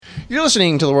You're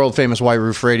listening to the world-famous White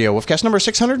Roof Radio, Wolfcast number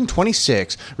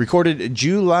 626, recorded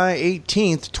July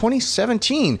 18th,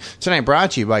 2017. Tonight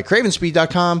brought to you by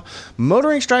CravenSpeed.com,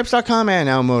 MotoringStripes.com, and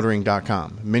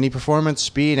NowMotoring.com. Mini performance,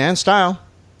 speed, and style.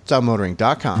 It's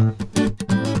OutMotoring.com.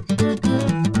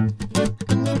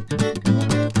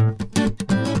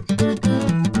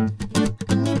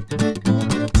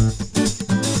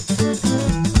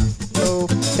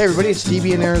 Hey everybody, it's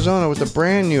DB in Arizona with a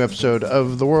brand new episode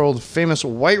of the world famous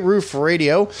White Roof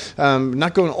Radio.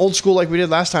 Not going old school like we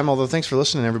did last time, although thanks for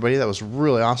listening everybody. That was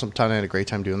really awesome. Todd and I had a great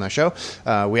time doing that show.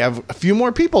 We have a few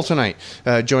more people tonight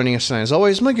joining us tonight. As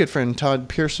always, my good friend Todd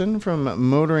Pearson from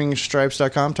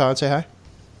MotoringStripes.com. Todd, say hi.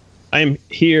 I'm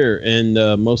here and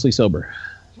mostly sober.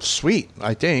 Sweet,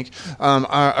 I think.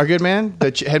 Our good man,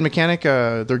 the head mechanic,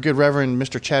 their good Reverend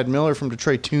Mr. Chad Miller from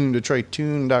Detroit Tune,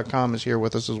 DetroitTune.com is here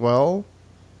with us as well.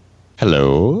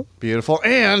 Hello. Beautiful.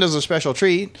 And as a special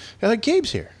treat,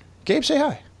 Gabe's here. Gabe, say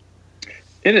hi.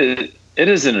 It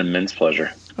is an immense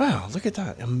pleasure. Wow, look at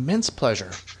that. Immense pleasure.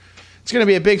 It's going to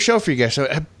be a big show for you guys. So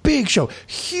a big show.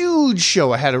 Huge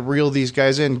show. I had to reel these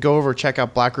guys in. Go over, check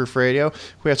out Black Roof Radio.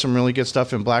 We had some really good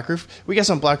stuff in Black Roof. We got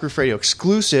some Black Roof Radio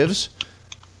exclusives.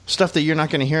 Stuff that you're not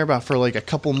going to hear about for like a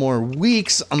couple more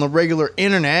weeks on the regular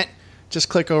internet. Just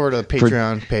click over to the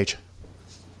Patreon page.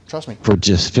 Trust me. For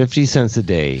just 50 cents a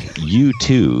day, you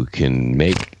too can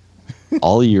make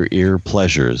all your ear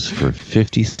pleasures for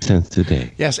 50 cents a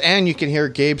day. Yes, and you can hear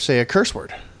Gabe say a curse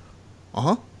word.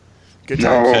 Uh-huh. Good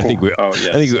job. job. I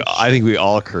think we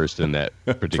all cursed in that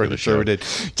particular show. Sure we did.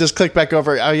 Just click back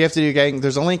over. All you have to do, gang,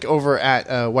 there's a link over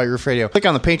at White Roof Radio. Click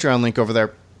on the Patreon link over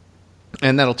there.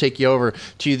 And that'll take you over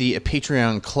to the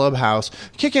Patreon Clubhouse.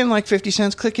 Kick in like 50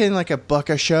 cents, click in like $1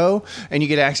 a show, and you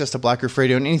get access to Black Roof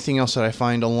Radio and anything else that I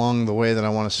find along the way that I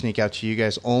want to sneak out to you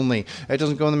guys only. It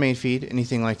doesn't go in the main feed,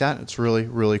 anything like that. It's really,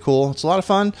 really cool. It's a lot of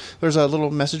fun. There's a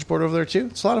little message board over there, too.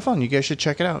 It's a lot of fun. You guys should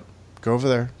check it out. Go over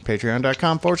there,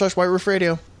 patreon.com/White Roof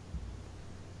Radio.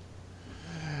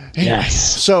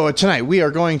 Yes. So tonight we are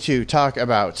going to talk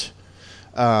about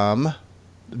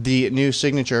the new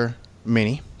Signature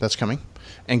Mini that's coming,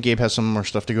 and Gabe has some more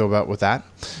stuff to go about with that.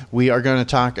 We are going to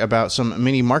talk about some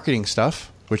mini marketing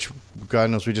stuff, which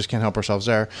God knows we just can't help ourselves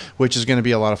there, which is going to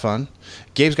be a lot of fun.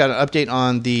 Gabe's got an update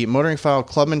on the Motoring File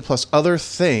Clubman plus other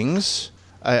things.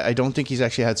 I don't think he's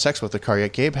actually had sex with the car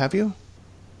yet. Gabe, have you?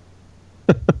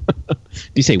 Do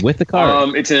you say with the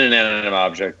car? It's an inanimate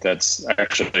object. That's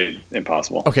actually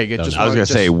impossible. Okay, good. I was going to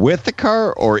say with the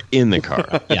car or in the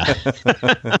car. Yeah.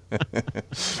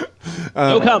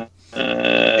 No comment.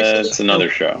 It's another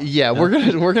show. Yeah, we're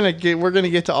gonna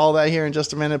get to all that here in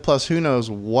just a minute. Plus, who knows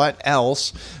what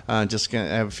else? I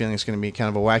have a feeling it's gonna be kind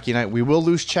of a wacky night. We will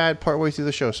lose Chad partway through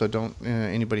the show, so don't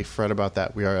anybody fret about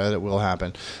that. It will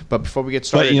happen. But before we get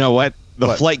started, But you know what? The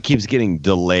flight keeps getting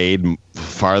delayed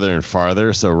farther and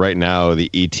farther. So right now the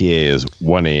ETA is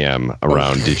 1 a.m.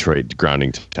 around Detroit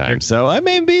grounding time. So I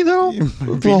may be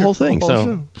the whole thing.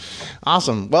 So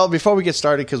awesome. Well, before we get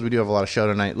started, because we do have a lot of show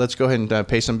tonight, let's go ahead and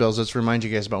pay some bills. Let's remind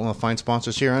you guys about one of the fine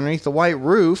sponsors here underneath the White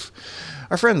Roof.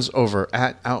 Our friends over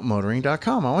at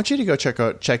OutMotoring.com. I want you to go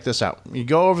check this out. You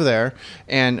go over there,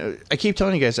 and I keep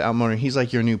telling you guys that OutMotoring, he's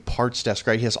like your new parts desk,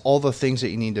 right? He has all the things that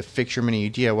you need to fix your Mini.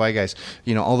 You DIY guys,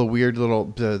 you know, all the weird little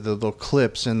the little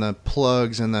clips and the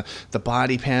plugs and the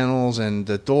body panels and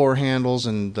the door handles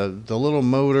and the little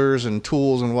motors and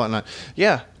tools and whatnot.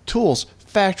 Yeah, tools.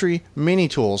 Factory mini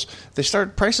tools.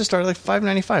 Prices start at like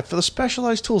 $5.95 for the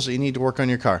specialized tools that you need to work on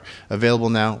your car. Available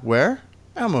now where?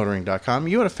 OutMotoring.com.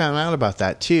 You would have found out about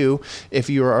that too if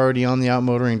you were already on the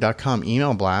OutMotoring.com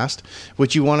email blast,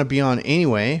 which you want to be on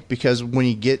anyway, because when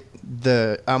you get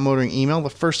the Outmotoring email, the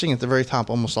first thing at the very top,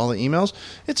 almost all the emails,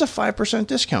 it's a 5%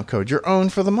 discount code, your own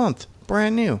for the month.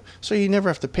 Brand new. So you never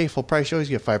have to pay full price. You always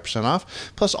get 5%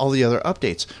 off, plus all the other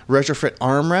updates. Retrofit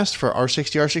armrest for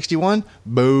R60, R61.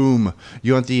 Boom.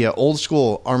 You want the old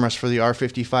school armrest for the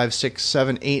R55, 6,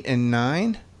 7, 8, and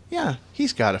 9? Yeah,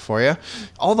 he's got it for you.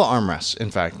 All the armrests,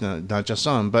 in fact, not just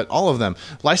some, but all of them.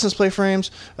 License plate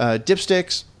frames,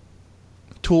 dipsticks,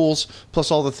 tools, plus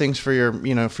all the things for your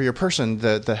person,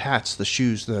 the hats, the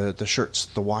shoes, the shirts,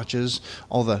 the watches,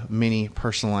 all the mini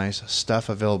personalized stuff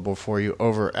available for you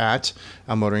over at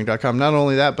motoring.com. Not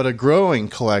only that, but a growing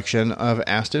collection of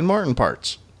Aston Martin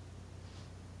parts.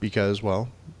 Because, well,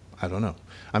 I don't know.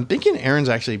 I'm thinking Aaron's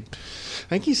I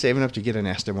think he's saving up to get an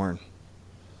Aston Martin.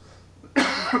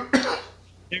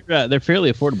 They're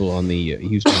fairly affordable on the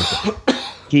used market.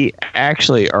 he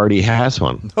actually already has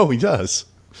one. Oh, he does.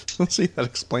 Let's see, that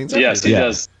explains it. Yes, he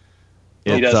does.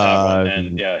 He does have one,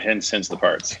 and hence the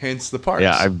parts. Hence the parts.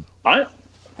 Yeah, I'm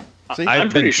See? I'm I've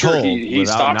pretty been sure told he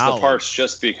without stocks the knowledge. parts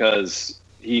just because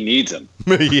he needs them.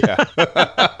 Yeah.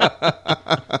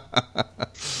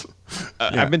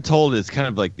 I've been told it's kind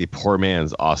of like the poor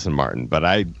man's Aston Martin, but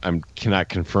I cannot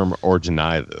confirm or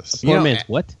deny this. You Poor know, man's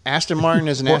what? Aston Martin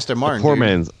is an Aston Martin. Poor dude.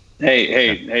 man's.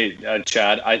 Hey,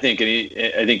 Chad. I think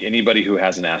anybody who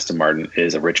has an Aston Martin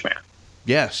is a rich man.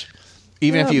 Yes.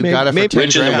 Even if Yeah, you maybe- got it for maybe- 10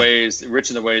 Rich in grand.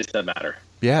 the ways that matter.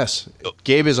 Yes.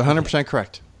 Gabe is 100%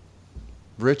 correct.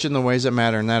 Rich in the ways that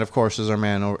matter. And that, of course, is our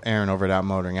man Aaron over at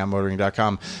Outmotoring,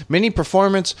 outmotoring.com. Mini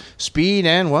performance, speed,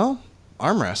 and, well,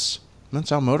 armrests. That's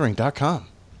outmotoring.com.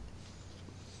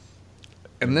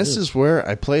 And this is where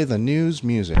I play the news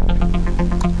music.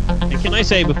 And can I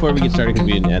say before we get started, because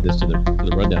we didn't add this to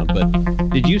the rundown, but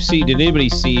did anybody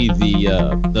see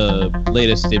the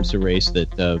latest IMSA race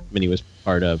that Minnie was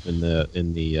part of in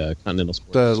the Continental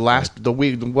Sports? The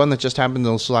one that just happened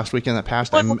this last weekend that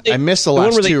passed. I Well, missed the one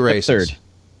last where they two ended up races.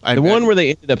 third. The one where they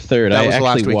ended up third. That I was the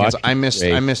last actually weekend. watched I the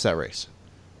race. missed that race.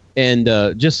 And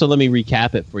just so let me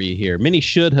recap it for you here. Minnie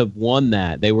should have won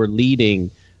that. They were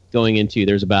leading going into,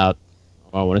 there's about,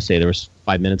 I want to say there was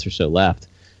 5 minutes or so left.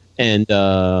 And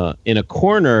in a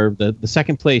corner, the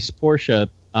second place Porsche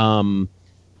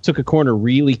took a corner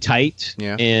really tight.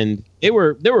 Yeah. And they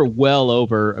were well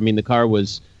over. I mean, the car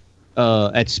was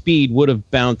at speed, would have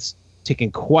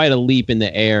taken quite a leap in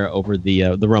the air over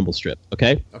the rumble strip.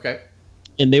 Okay. Okay.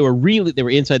 And they were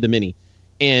inside the Mini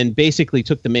and basically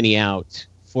took the Mini out,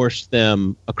 forced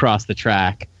them across the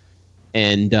track,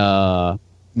 and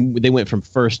they went from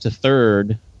first to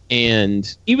third.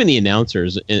 And even the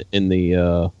announcers in the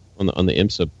on the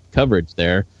IMSA coverage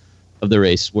there of the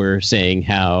race were saying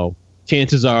how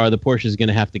chances are the Porsche is going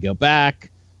to have to go back.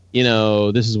 You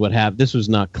know, this is what happened. This was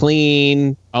not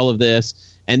clean. All of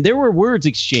this, and there were words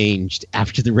exchanged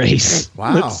after the race.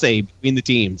 Wow. Let's say between the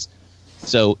teams.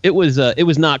 So it was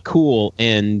not cool.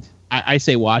 And I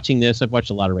say watching this, I've watched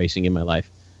a lot of racing in my life.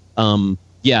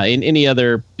 Yeah, in any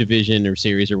other division or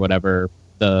series or whatever,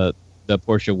 the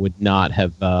Porsche would not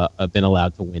have been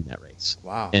allowed to win that race.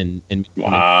 Wow. And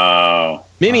Wow.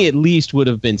 Minnie at least would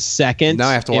have been second. Now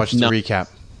I have to watch the recap.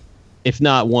 If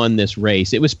not won this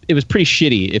race. It was pretty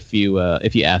shitty if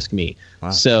you ask me.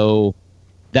 Wow. So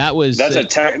that's a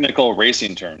technical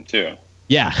racing term too.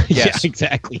 Yeah. Yes. Yeah,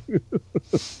 exactly.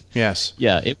 Yes.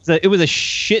 Yeah, it was a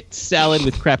shit salad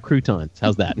with crap croutons.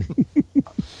 How's that?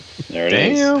 There it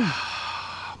is.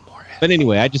 But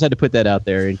anyway, I just had to put that out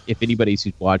there. And if anybody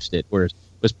who's watched it was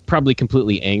probably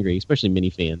completely angry, especially Mini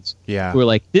fans, Yeah. who were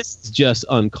like, "This is just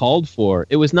uncalled for."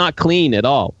 It was not clean at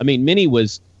all. I mean, Mini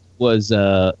was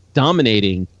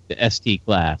dominating the ST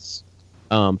class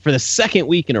for the second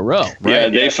week in a row. Yeah,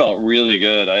 they felt really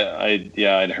good.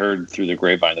 I'd heard through the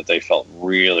grapevine that they felt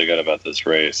really good about this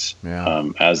race. Yeah.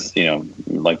 As you know,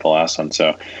 like the last one.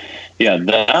 So, yeah,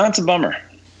 that's a bummer.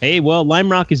 Hey, well,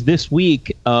 Lime Rock is this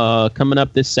week, coming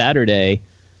up this Saturday,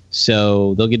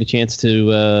 so they'll get a chance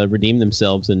to redeem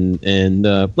themselves, and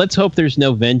let's hope there's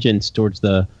no vengeance towards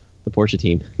the Porsche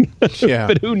team. Yeah.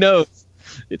 But who knows?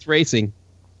 It's racing.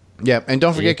 Yeah, and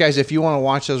don't forget, guys, if you want to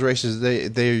watch those races,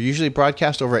 they're usually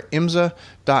broadcast over at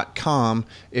imsa.com.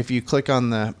 If you click on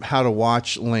the How to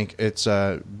Watch link, it'll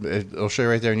show you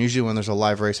right there. And usually when there's a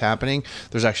live race happening,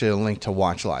 there's actually a link to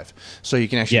watch live. So you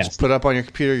can actually just put it up on your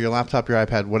computer, your laptop, your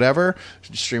iPad, whatever,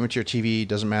 stream it to your TV,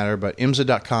 doesn't matter, but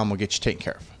imsa.com will get you taken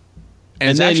care of.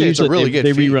 And it's a really good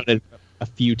They feed. rerun it a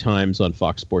few times on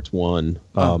Fox Sports 1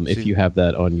 if you have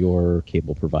that on your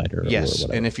cable provider. Yes, or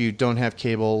whatever. and if you don't have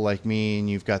cable like me and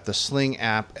you've got the Sling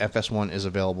app, FS1 is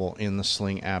available in the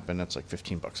Sling app, and it's like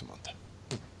 $15 a month.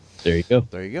 There you go.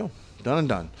 There you go. Done and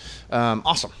done.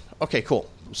 Awesome. Okay, cool.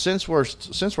 Since we're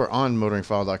on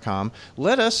motoringfile.com,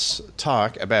 let us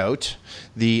talk about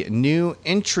the new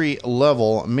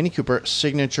entry-level Mini Cooper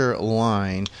signature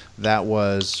line that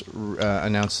was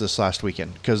announced this last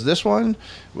weekend. Because this one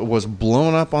was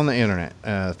blown up on the internet.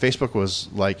 Facebook was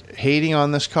like hating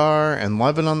on this car and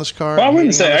loving on this car. Well, I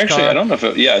wouldn't say hating on this actually. car. I don't know if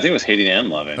I think it was hating and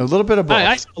loving. A little bit of both.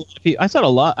 I saw a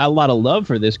lot of love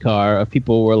for this car. Of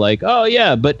people were like, "Oh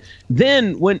yeah," but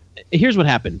then here's what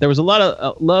happened. There was a lot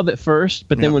of love at first,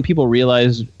 but then when people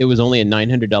realized it was only a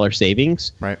 $900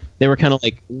 savings, right? They were kind of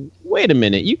like, "Wait a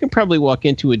minute! You can probably walk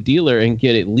into a dealer and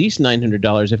get at least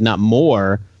 $900, if not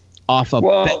more, off a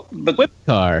whip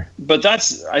car." But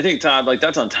I think, Todd, like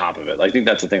that's on top of it. I think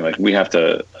that's the thing. Like we have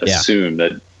to assume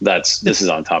this is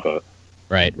on top of it.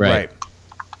 Right.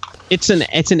 It's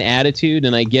an attitude,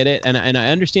 and I get it, and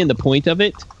I understand the point of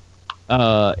it.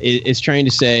 Is trying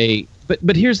to say,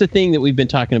 but here's the thing that we've been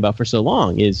talking about for so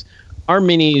long: is our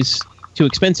Minis too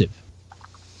expensive?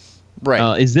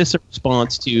 Right. Is this a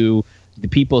response to the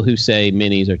people who say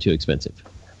minis are too expensive.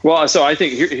 Well, so I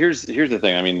think here's the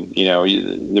thing. I mean,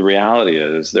 the reality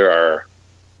is there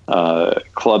are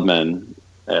clubmen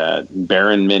at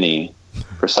Baron Mini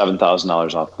for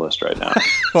 $7,000 off the list right now.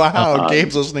 Wow,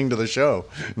 Gabe's listening to the show.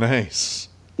 Nice.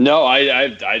 No, I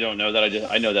don't know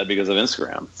that. I know that because of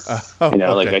Instagram.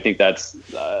 Okay. I think that's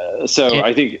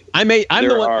I think I'm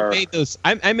the one who made those.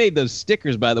 I made those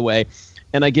stickers, by the way,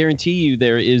 and I guarantee you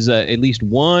there is at least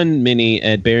one mini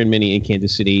at Baron Mini in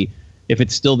Kansas City. If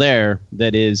it's still there,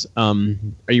 that is. Are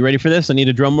you ready for this? I need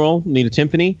a drum roll. Need a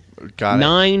timpani. Got it.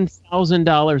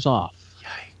 $9,000 off.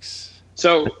 Yikes.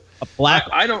 So. A black.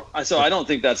 I don't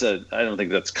think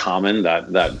that's common,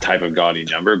 that type of gaudy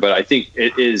number, but I think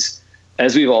it is,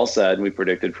 as we've all said and we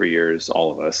predicted for years,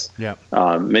 all of us. Yeah.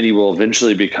 Mini will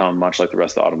eventually become much like the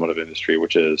rest of the automotive industry,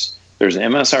 which is there's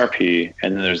MSRP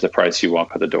and then there's the price you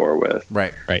walk out the door with.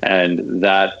 Right. And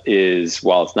that is,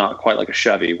 while it's not quite like a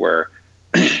Chevy where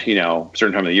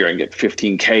certain time of the year I can get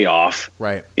 $15,000 off.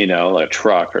 Right. Like a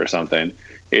truck or something.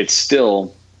 It's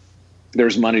still.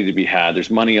 There's money to be had. There's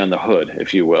money on the hood,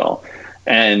 if you will,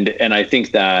 and I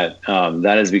think that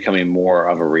that is becoming more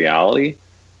of a reality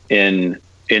in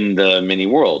the Mini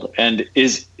world. And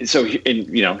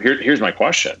here's my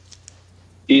question: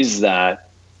 is that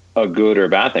a good or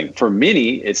bad thing? For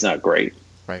Mini, it's not great.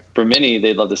 Right. For Mini,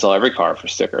 they'd love to sell every car for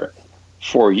sticker.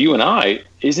 For you and I,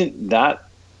 isn't that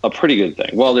a pretty good thing?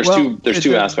 Well, there's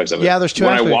two aspects of it. Yeah, there's two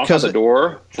when aspects. When I walk out the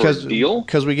door for a deal,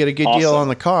 because we get a good deal on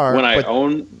the car. When I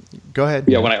own. Go ahead.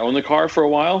 Yeah, when I own the car for a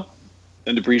while,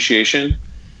 and depreciation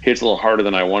hits a little harder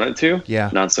than I want it to. Yeah,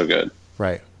 not so good.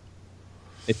 Right.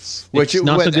 It's not so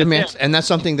good. And that's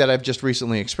something that I've just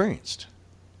recently experienced,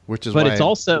 which is. But it's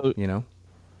also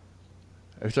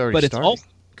it's already starting.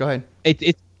 Go ahead.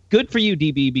 It's good for you,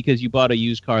 DB, because you bought a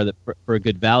used car for a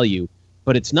good value.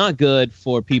 But it's not good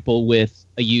for people with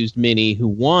a used Mini who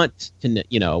want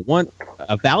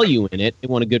a value in it. They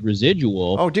want a good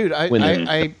residual. Oh, dude,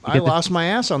 I lost my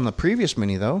ass on the previous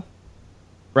Mini though.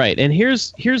 Right, and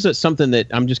here's something that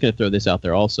I'm just going to throw this out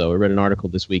there. Also, I read an article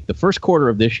this week. The first quarter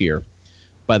of this year,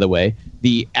 by the way,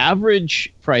 the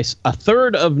average price, a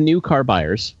third of new car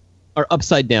buyers are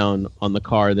upside down on the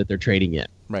car that they're trading in.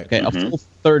 Right. Okay, a full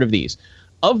third of these.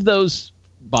 Of those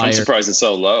buyers, I'm surprised it's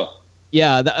so low.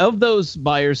 Yeah, of those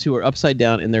buyers who are upside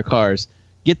down in their cars,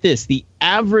 get this, the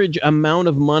average amount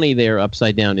of money they are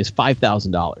upside down is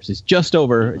 $5,000. It's just a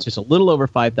little over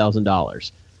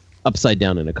 $5,000 upside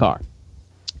down in a car.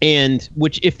 And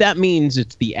which, if that means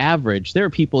it's the average, there are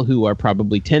people who are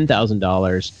probably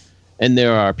 $10,000, and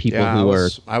there are people who are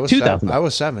 $2,000. I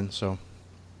was 7, so.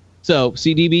 So,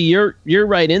 CDB, you're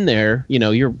right in there.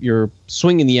 You're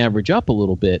swinging the average up a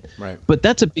little bit, right? But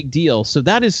that's a big deal. So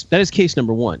that is case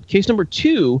number one. Case number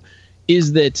two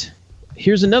is that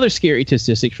here's another scary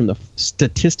statistic from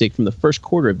the first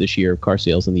quarter of this year of car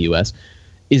sales in the U.S.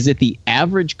 is that the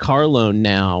average car loan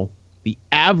in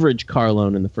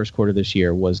the first quarter of this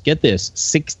year was, get this,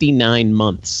 69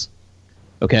 months.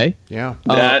 Okay. Yeah.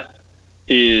 That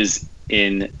is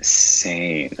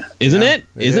insane, isn't it?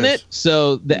 Isn't it?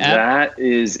 So that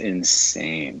is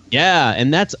insane. Yeah,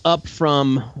 and that's up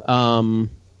from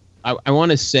I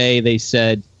want to say they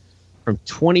said from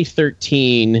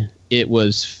 2013 it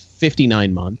was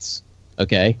 59 months,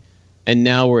 okay, and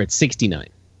now we're at 69,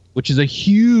 which is a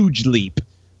huge leap,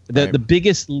 the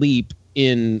biggest leap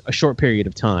in a short period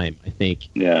of time, I think.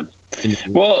 Yeah.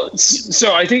 Well,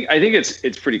 so I think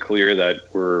it's pretty clear that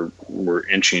we're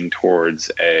inching towards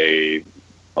a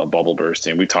bubble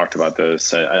bursting. We talked about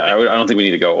this. I don't think we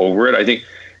need to go over it. I think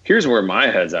here's where my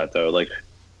head's at though. Like,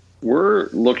 we're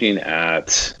looking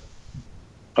at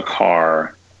a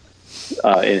car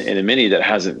in a Mini that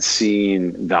hasn't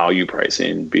seen value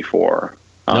pricing before.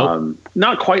 Nope.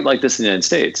 Not quite like this in the United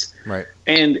States. Right.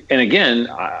 And again,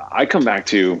 I come back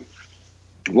to,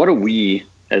 what do we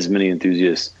as Mini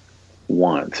enthusiasts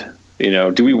want?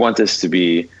 Do we want this to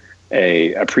be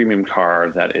a premium car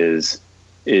that is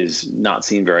not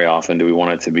seen very often? Do we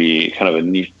want it to be kind of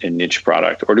a niche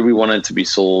product, or do we want it to be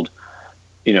sold,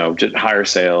 just higher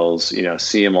sales,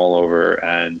 see them all over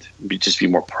and just be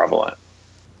more prevalent?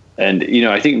 And,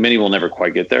 I think Mini will never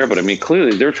quite get there, but I mean,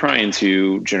 clearly they're trying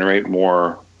to generate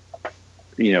more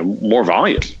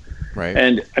volume. Right.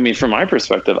 And I mean, from my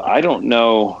perspective, I don't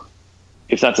know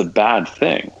if that's a bad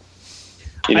thing.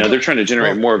 They're trying to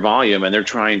generate more volume, and they're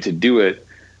trying to do it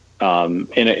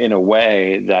in a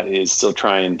way that is still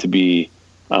trying to be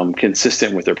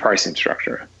consistent with their pricing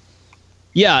structure.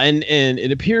 Yeah, and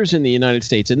it appears in the United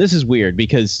States, and this is weird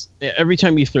because every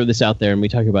time you throw this out there and we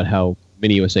talk about how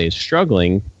Mini USA is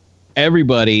struggling,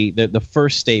 everybody, the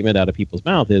first statement out of people's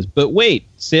mouth is, but wait,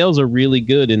 sales are really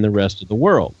good in the rest of the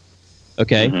world.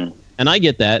 Okay. Mm-hmm. And I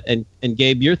get that. And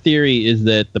Gabe, your theory is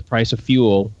that the price of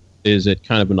fuel is at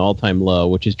kind of an all-time low,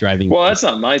 which is driving. Well, that's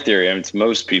not my theory. I mean, it's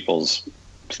most people's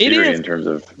theory in terms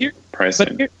of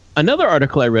pricing. But another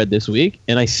article I read this week,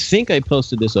 and I think I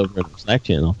posted this over on the Slack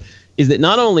channel, is that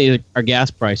not only are gas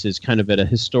prices kind of at a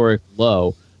historic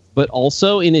low, but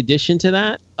also in addition to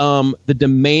that, the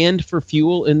demand for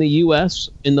fuel in the U.S.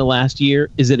 in the last year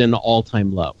is at an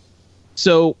all-time low.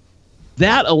 So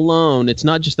that alone, it's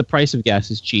not just the price of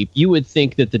gas is cheap. You would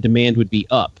think that the demand would be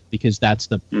up because that's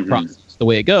the process, the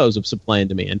way it goes of supply and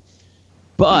demand.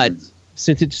 But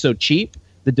since it's so cheap,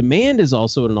 the demand is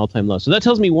also at an all-time low. So that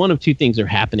tells me one of two things are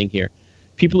happening here.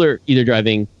 People are either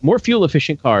driving more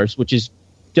fuel-efficient cars, which is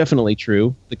definitely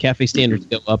true. The CAFE standards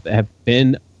go up, have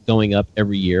been going up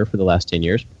every year for the last 10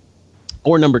 years.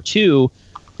 Or number two,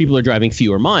 people are driving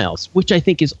fewer miles, which I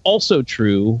think is also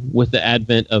true with the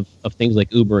advent of things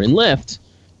like Uber and Lyft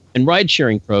and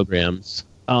ride-sharing programs.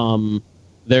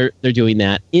 They're doing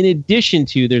that. In addition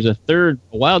to, there's a third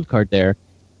wild card there.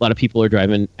 A lot of people are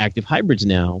driving active hybrids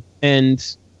now,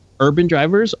 and urban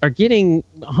drivers are getting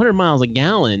 100 miles a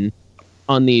gallon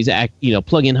on these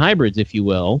plug-in hybrids, if you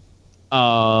will,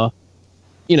 who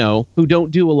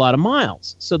don't do a lot of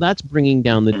miles. So that's bringing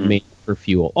down the demand for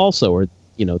fuel also, or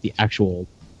the actual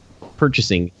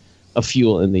purchasing of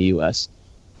fuel in the U.S.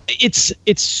 It's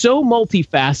so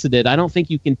multifaceted. I don't think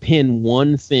you can pin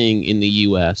one thing in the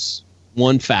U.S.,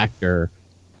 one factor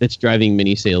that's driving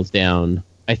mini sales down.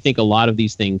 I think a lot of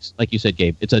these things, like you said,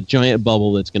 Gabe, it's a giant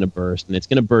bubble that's going to burst, and it's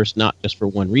going to burst not just for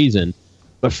one reason,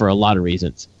 but for a lot of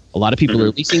reasons. A lot of people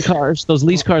are leasing cars. Those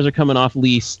lease cars are coming off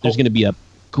lease. There's going to be a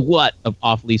glut of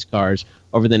off-lease cars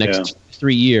over the next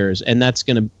 3 years, and that's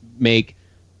going to make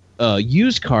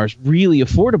used cars really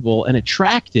affordable and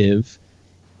attractive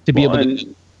to be able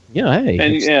to. And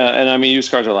I mean,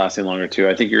 used cars are lasting longer too.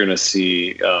 I think you're going to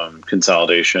see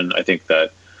consolidation. I think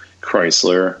that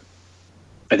Chrysler,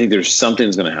 I think there's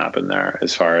something's going to happen there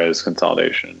as far as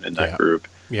consolidation in that group.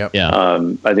 Yep. Yeah.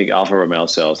 I think Alfa Romeo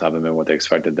sales haven't been what they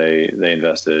expected. They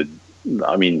invested,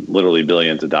 I mean, literally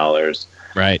billions of dollars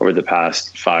over the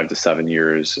past 5 to 7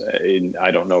 years.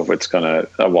 I don't know if it's going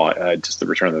to, just the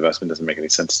return on the investment doesn't make any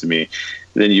sense to me.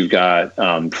 Then you've got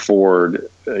Ford,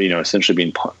 essentially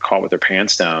being caught with their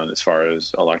pants down as far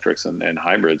as electrics and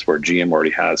hybrids, where GM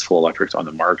already has full electrics on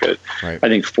the market. Right. I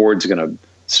think Ford's going to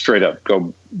straight up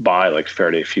go buy like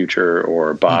Faraday Future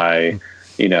or buy,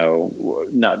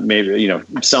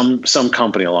 some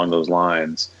company along those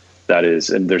lines. That is,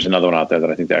 and there's another one out there that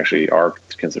I think they actually are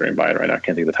considering buying right now. I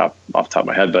can't think of off the top of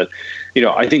my head, but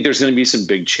I think there's going to be some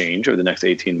big change over the next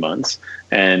 18 months,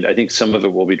 and I think some of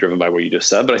it will be driven by what you just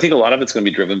said, but I think a lot of it's going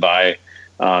to be driven by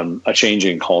a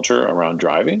changing culture around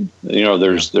driving.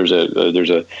 There's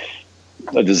a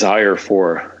desire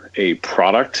for a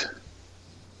product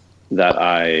that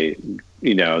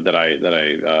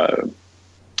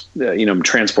I'm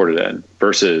transported in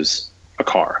versus a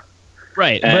car.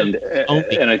 Right. And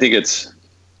I think it's,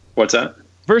 what's that?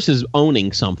 Versus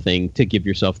owning something to give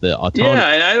yourself the autonomy.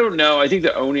 Yeah, and I don't know. I think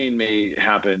the owning may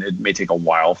happen. It may take a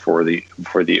while for the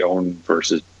own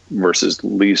versus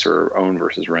lease, or own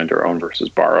versus rent, or own versus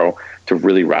borrow to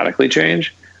really radically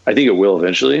change. I think it will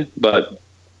eventually, but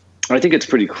I think it's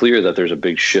pretty clear that there's a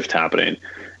big shift happening,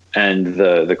 and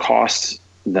the cost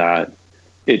that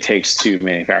it takes to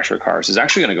manufacture cars is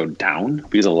actually going to go down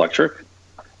because of electric,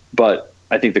 but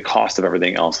I think the cost of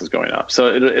everything else is going up.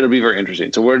 So it'll be very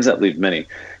interesting. So where does that leave Mini?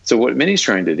 So what Mini's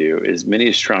trying to do is Mini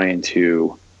is trying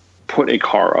to put a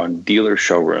car on dealer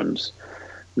showrooms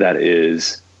that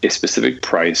is a specific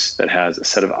price, that has a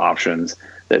set of options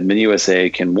that Mini USA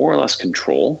can more or less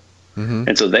control. Mm-hmm.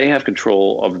 And so they have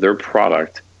control of their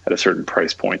product at a certain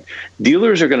price point.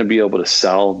 Dealers are going to be able to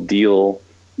sell, deal,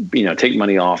 take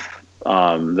money off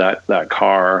that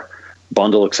car,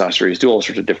 bundle accessories, do all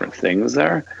sorts of different things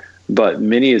there. But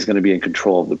Mini is going to be in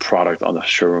control of the product on the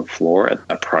showroom floor at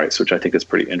that price, which I think is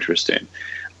pretty interesting.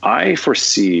 I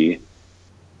foresee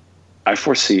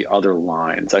other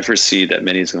lines. I foresee that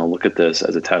Mini is going to look at this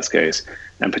as a test case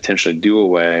and potentially do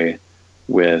away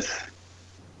with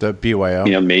the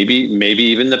BYO. Maybe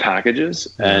even the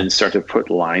packages, and start to put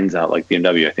lines out like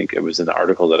BMW. I think it was in the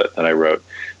article that I wrote.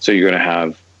 So you're going to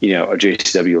have a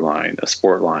JCW line, a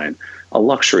sport line, a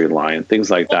luxury line, things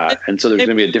like that. And so there's going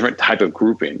to be a different type of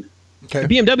grouping. Okay.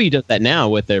 BMW does that now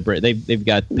with their they've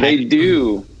got they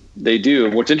do.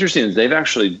 What's interesting is they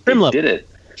did it.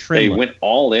 They went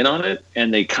all in on it,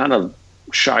 and they kind of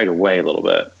shied away a little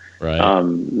bit. Right.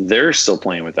 They're still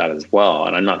playing with that as well,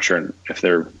 and I'm not sure if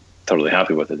they're totally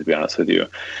happy with it, to be honest with you.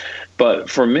 But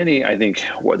for many, I think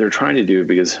what they're trying to do,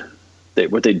 because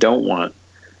what they don't want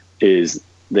is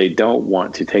they don't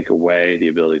want to take away the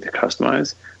ability to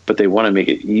customize, but they want to make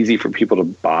it easy for people to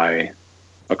buy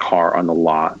a car on the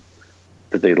lot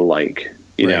that they like,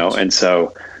 you know? And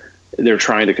so they're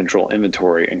trying to control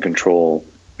inventory and control,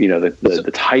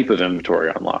 the type of inventory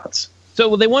on lots.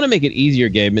 So they want to make it easier,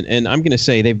 Gabe, and I'm going to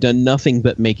say they've done nothing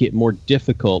but make it more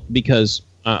difficult, because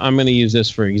I'm going to use this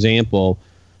for example.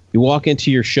 You walk into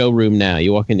your showroom now,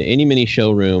 you walk into any mini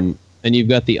showroom, and you've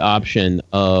got the option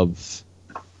of,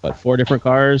 5 different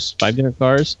cars?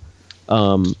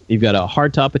 You've got a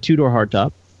hardtop, a 2-door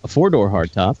hardtop, a 4-door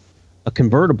hardtop, a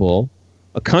convertible,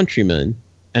 a Countryman,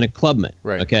 and a Clubman.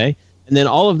 Right. Okay? And then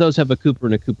all of those have a Cooper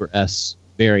and a Cooper S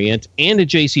variant and a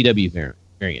JCW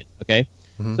variant. Okay?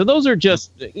 Mm-hmm. So those are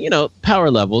just,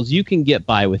 power levels. You can get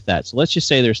by with that. So let's just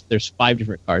say there's 5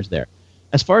 different cars there.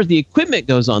 As far as the equipment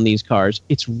goes on these cars,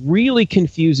 it's really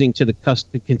confusing to the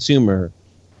consumer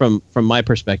from my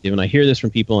perspective. And I hear this from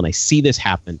people, and I see this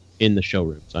happen in the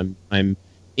showrooms. I'm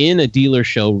in a dealer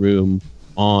showroom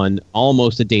on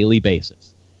almost a daily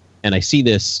basis, and I see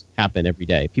this happen every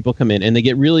day. People come in and they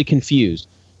get really confused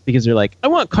because they're like, I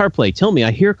want CarPlay. Tell me,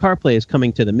 I hear CarPlay is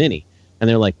coming to the Mini. And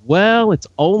they're like, well, it's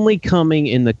only coming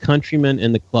in the Countryman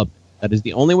and the Clubman. That is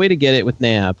the only way to get it with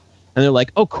nav. And they're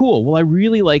like, oh, cool. Well, I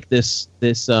really like this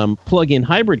plug-in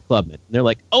hybrid Clubman. And they're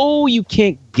like, oh, you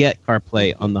can't get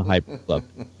CarPlay on the hybrid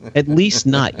Clubman. At least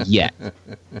not yet.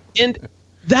 And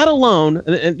that alone,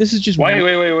 and this is just...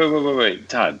 Wait,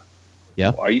 Todd.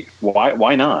 Yeah?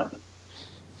 Why not?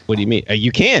 What do you mean?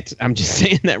 You can't. I'm just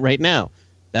saying that right now.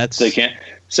 They can't.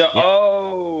 So,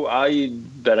 yeah. I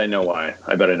bet I know why.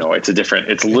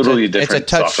 It's literally a different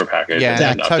software package.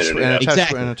 Yeah, and a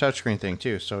touchscreen thing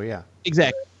too. So yeah,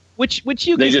 exactly. Which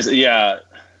you they just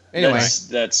Anyway,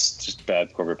 that's just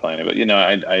bad corporate planning. But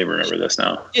I remember this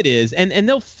now. It is, and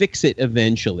they'll fix it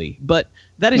eventually. But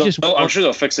that is I'm sure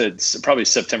they'll fix it. It's probably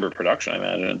September production, I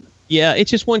imagine. Yeah, it's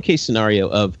just one case scenario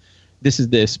of this is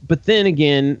this. But then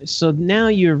again, so now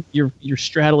you're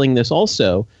straddling this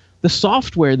also. The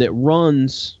software that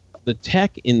runs the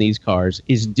tech in these cars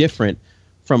is different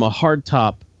from a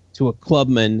hardtop to a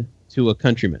Clubman to a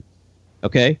Countryman.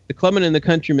 Okay, the Clubman and the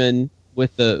Countryman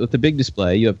with the big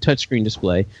display, you have touchscreen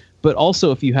display, but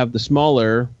also if you have the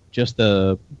smaller, just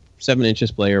the 7-inch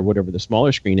display or whatever the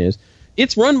smaller screen is,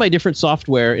 it's run by different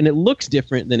software and it looks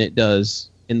different than it does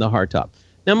in the hardtop.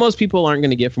 Now, most people aren't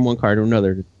going to get from one car to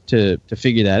another to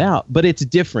figure that out, but it's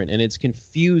different and it's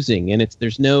confusing and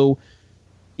there's no.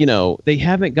 They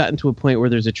haven't gotten to a point where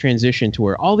there's a transition to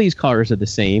where all these cars are the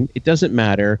same. It doesn't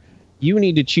matter. You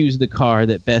need to choose the car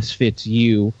that best fits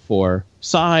you for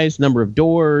size, number of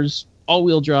doors,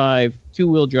 all-wheel drive,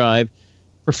 two-wheel drive,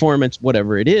 performance,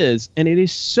 whatever it is. And it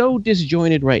is so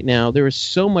disjointed right now. There is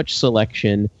so much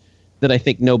selection that I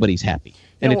think nobody's happy.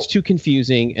 And it's too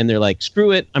confusing. And they're like, screw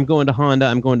it. I'm going to Honda.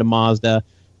 I'm going to Mazda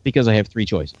because I have 3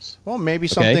 choices. Well, maybe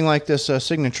something like this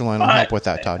signature line will help with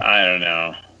that, Todd. I don't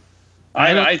know.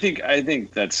 I think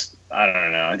that's, I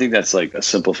don't know. I think that's like a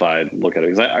simplified look at it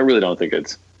because I really don't think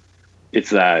it's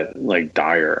that like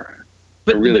dire.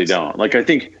 But I really don't. Like I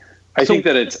think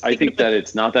that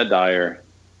it's not that dire.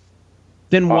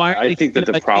 Then why? I think that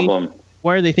the problem.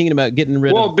 Why are they thinking about getting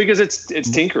rid of? Well, because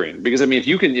it's tinkering. Because I mean, if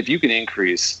you can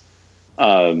increase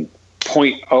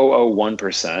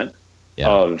 0.001%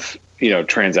 of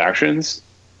transactions,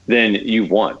 then you've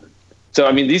won. So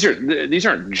I mean, these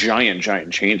aren't giant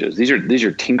changes. These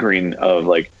are tinkering of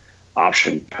like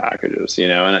option packages,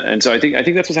 and so I think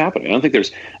that's what's happening. I don't think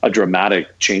there's a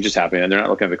dramatic changes happening, and they're not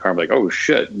looking at the car and be like, oh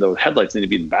shit, the headlights need to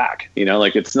be in the back.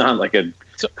 Like it's not like a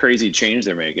crazy change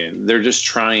they're making. They're just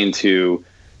trying to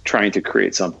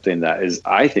create something that is,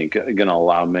 I think, going to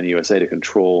allow Mini USA to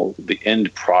control the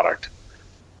end product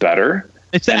better.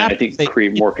 I think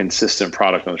create more consistent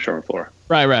product on the showroom floor.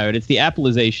 Right. It's the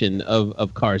Appleization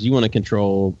of cars. You want to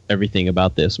control everything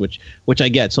about this, which I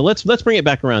get. So let's bring it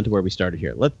back around to where we started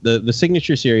here. The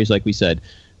Signature Series, like we said,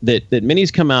 that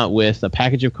Mini's come out with a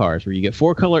package of cars where you get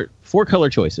four color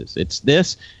choices. It's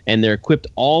this, and they're equipped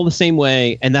all the same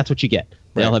way, and that's what you get.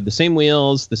 They all have the same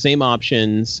wheels, the same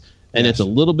options, and it's a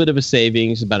little bit of a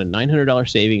savings, about a $900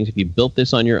 savings if you built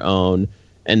this on your own.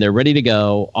 And they're ready to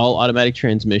go, all automatic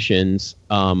transmissions.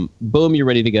 Boom, you're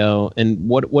ready to go. And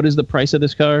what is the price of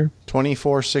this car?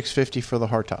 $24,650 for the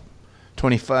hardtop.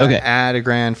 $25. Okay. Add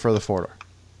 $1,000 for the 4-door.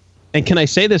 And can I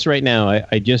say this right now?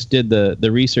 I just did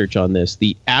the research on this.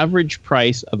 The average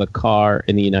price of a car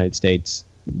in the United States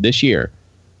this year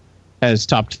has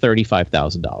topped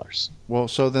 $35,000. Well,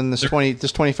 so then this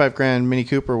 25 grand Mini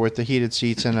Cooper with the heated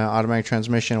seats and an automatic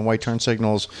transmission and white turn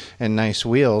signals and nice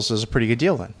wheels is a pretty good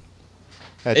deal then.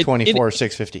 At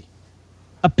 $24,650.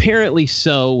 Apparently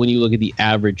so. When you look at the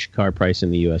average car price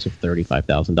in the U.S. of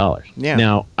 $35,000. Yeah.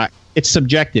 Now it's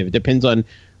subjective. It depends on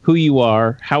who you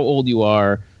are, how old you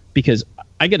are. Because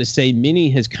I got to say, Mini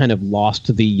has kind of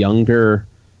lost the younger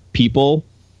people.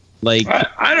 Like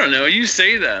I don't know. You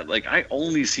say that. Like I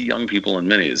only see young people in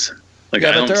Minis. Like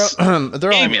yeah,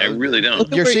 I really don't.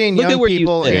 You're seeing young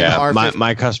people in R50.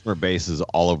 My customer base is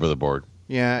all over the board.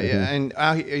 Yeah, and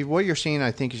what you're seeing, I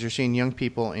think, is you're seeing young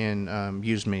people in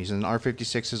used Minis, and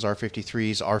R56s,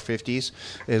 R53s, R50s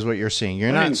is what you're seeing.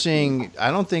 You're not seeing.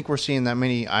 I don't think we're seeing that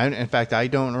many. In fact, I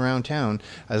don't around town,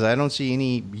 as I don't see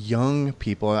any young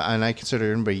people, and I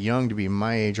consider everybody young to be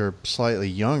my age or slightly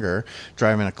younger,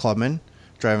 driving a Clubman,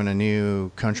 driving a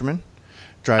new Countryman.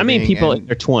 People in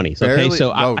their 20s. Okay,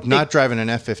 so not driving an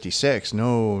F56.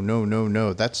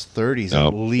 No. That's 30s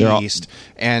at least.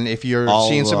 And if you're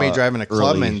seeing somebody driving a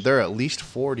Clubman, they're at least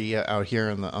 40 out here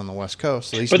on the West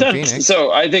Coast. At least in Phoenix.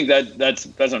 So I think that's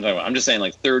what I'm talking about. I'm just saying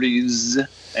like 30s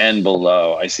and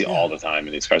below. I see all the time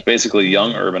in these cars. Basically,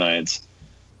 young urbanites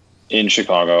in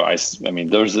Chicago. I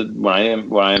mean, those when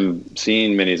I'm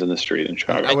seeing Minis in the street in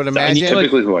Chicago. I would imagine that's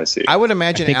typically who I see. I would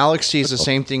imagine Alex sees the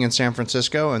same thing in San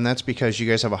Francisco, and that's because you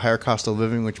guys have a higher cost of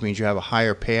living, which means you have a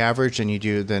higher pay average than you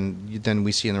do than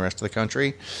we see in the rest of the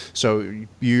country. So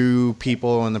you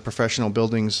people in the professional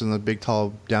buildings in the big,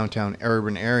 tall downtown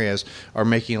urban areas are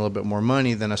making a little bit more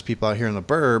money than us people out here in the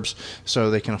burbs, so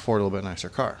they can afford a little bit nicer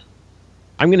car.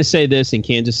 I'm going to say this in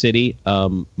Kansas City.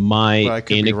 My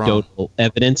anecdotal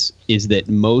evidence is that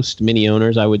most Mini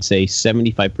owners, I would say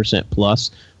 75%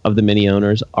 plus of the Mini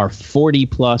owners, are 40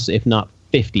 plus, if not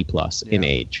 50 plus in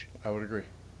age. I would agree.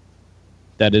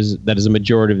 That is a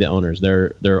majority of the owners.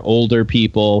 They're older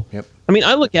people. Yep. I mean,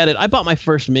 I look at it. I bought my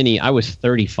first Mini. I was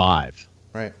 35.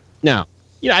 Right. Now,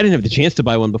 I didn't have the chance to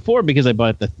buy one before because I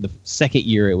bought it the second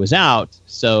year it was out.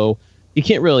 So you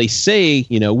can't really say,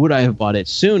 would I have bought it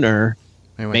sooner?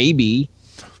 Anyway. Maybe.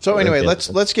 So anyway,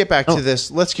 let's get back to this.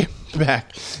 Let's get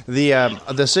back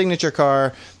the signature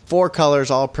car, 4 colors,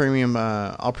 all premium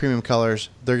colors.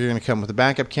 They're going to come with a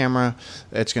backup camera.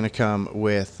 It's going to come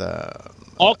with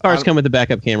all cars come with a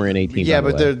backup camera in 18. Yeah,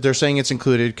 but they're saying it's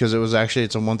included because it's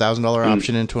a $1,000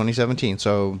 option in 2017.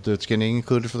 So it's getting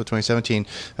included for the 2017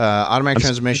 automatic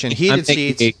transmission, heated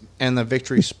seats, and the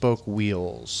Victory spoke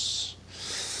wheels.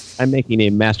 I'm making a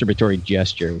masturbatory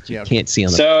gesture, which you can't see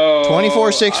on the. So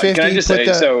 $24,650. Can I just say,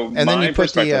 and then you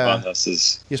put on this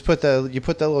is you put that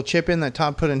little chip in that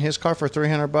Todd put in his car for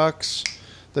 $300.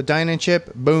 The dine-in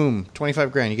chip, boom,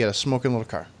 $25,000. You get a smoking little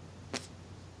car.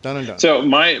 Done and done. So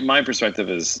my perspective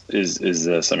is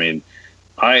this. I mean,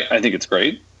 I think it's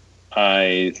great.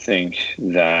 I think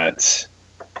that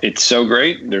it's so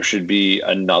great. There should be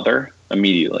another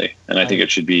immediately, and I think it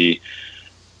should be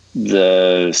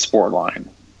the Sport line.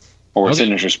 Or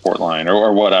signature Sport line,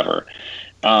 or whatever.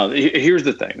 Here's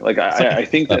the thing: like I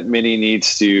think that Mini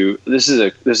needs to. This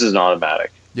is an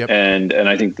automatic, and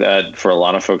I think that for a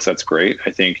lot of folks that's great.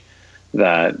 I think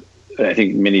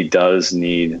Mini does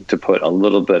need to put a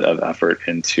little bit of effort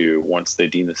into, once they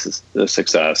deem this a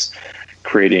success,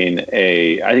 creating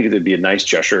I think it would be a nice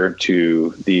gesture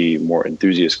to the more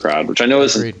enthusiast crowd, which I know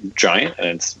is giant and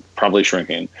it's probably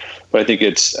shrinking, but I think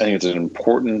it's an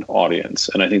important audience,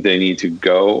 and I think they need to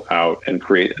go out and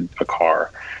create a car,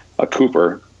 a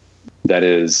Cooper that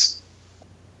is,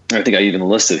 I think I even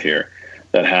listed here,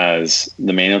 that has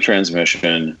the manual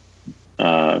transmission.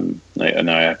 Now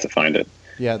I have to find it.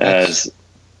 Yeah, as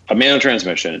a manual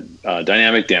transmission,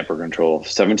 dynamic damper control,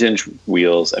 17-inch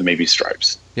wheels, and maybe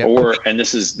stripes. Yep. And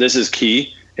this is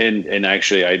key. And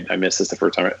actually, I missed this the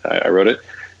first time I wrote it.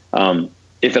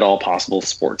 If at all possible,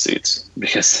 sport seats,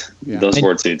 because those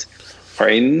sport seats are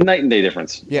a night and day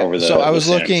difference. Yeah. Over so I was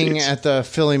looking at the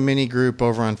Philly Mini group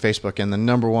over on Facebook, and the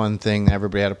number one thing that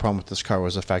everybody had a problem with this car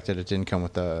was the fact that it didn't come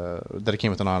with that it came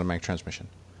with an automatic transmission.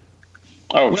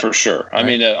 Oh, for sure. Right. I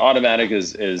mean, automatic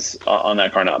is on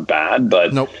that car not bad,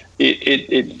 but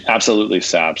it absolutely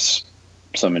saps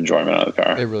some enjoyment out of the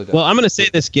car. It really does. Well, I'm going to say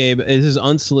this, Gabe. This is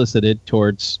unsolicited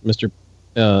towards Mr.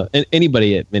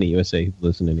 Anybody at Mini USA who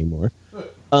listen anymore,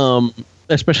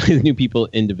 especially the new people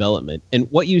in development.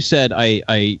 And what you said,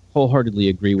 I wholeheartedly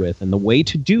agree with. And the way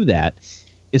to do that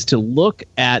is to look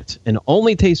at and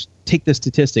only take the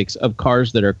statistics of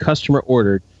cars that are customer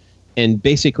ordered and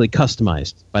basically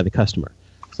customized by the customer.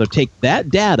 So take that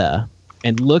data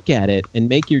and look at it and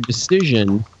make your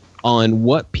decision on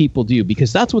what people do,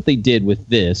 because that's what they did with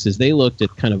this. Is they looked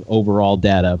at kind of overall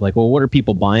data of like, well, what are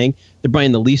people buying? They're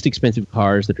buying the least expensive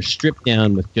cars that are stripped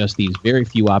down with just these very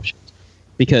few options.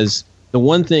 Because the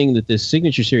one thing that this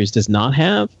Signature Series does not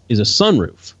have is a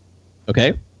sunroof.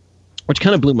 Okay, which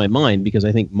kind of blew my mind, because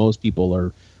I think most people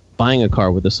are buying a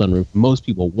car with a sunroof. Most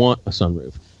people want a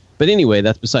sunroof. But anyway,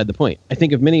 that's beside the point. I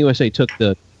think if Mini USA took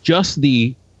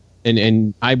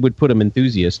and I would put them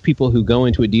enthusiasts, people who go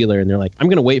into a dealer and they're like, I'm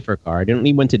going to wait for a car. I don't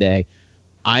need one today.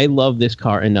 I love this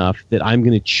car enough that I'm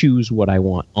going to choose what I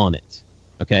want on it.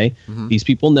 Okay? Mm-hmm. These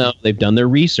people know, they've done their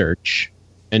research,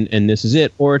 and this is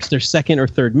it. Or it's their second or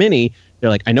third Mini.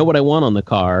 They're like, I know what I want on the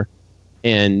car.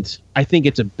 And I think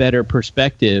it's a better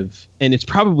perspective, and it's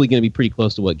probably going to be pretty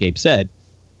close to what Gabe said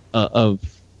of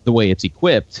the way it's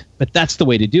equipped. But that's the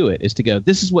way to do it, is to go,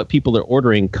 this is what people are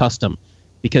ordering custom,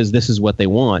 because this is what they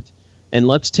want. And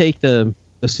let's take the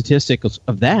statistics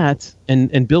of that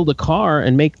and build a car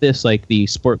and make this like the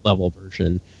sport level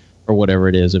version or whatever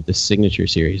it is of the Signature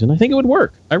Series. And I think it would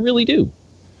work. I really do.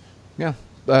 Yeah.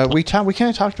 We kind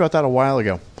of talked about that a while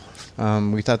ago.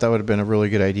 We thought that would have been a really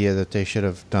good idea, that they should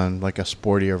have done like a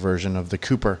sportier version of the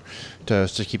Cooper to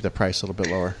keep the price a little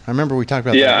bit lower. I remember we talked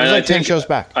about that. It was like 10 shows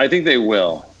back. I think they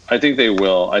will. I think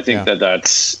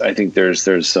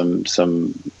there's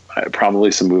some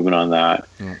probably some movement on that.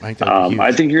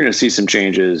 I think you're going to see some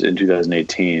changes in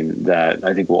 2018 that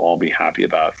I think we'll all be happy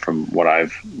about, from what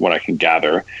I can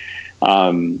gather.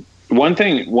 One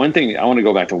thing I want to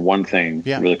go back to one thing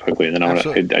really quickly, and then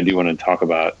I do want to talk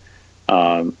about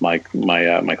my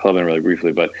club in really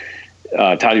briefly. But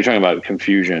Todd, you're talking about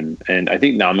confusion, and I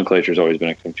think nomenclature has always been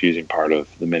a confusing part of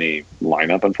the Mini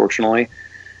lineup, unfortunately.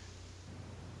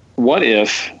 What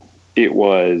if it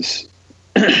was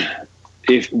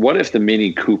what if the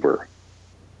Mini Cooper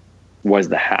was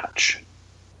the hatch?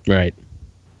 Right.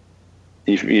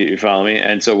 You follow me?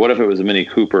 And so what if it was a Mini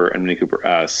Cooper and Mini Cooper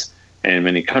S and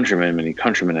Mini Countryman, Mini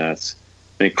Countryman S,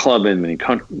 Mini Clubman,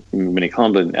 Mini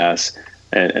Clubman S,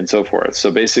 and so forth.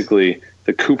 So basically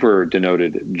the Cooper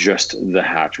denoted just the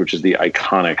hatch, which is the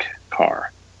iconic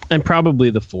car. And probably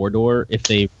the 4-door if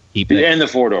they keep it. And the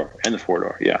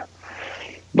 4-door, yeah.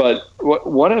 But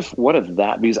what if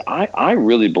that, because I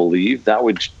really believe that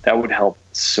would help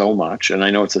so much, and I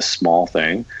know it's a small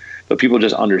thing, but people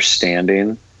just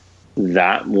understanding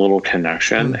that little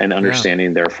connection and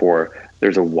understanding, therefore,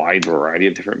 there's a wide variety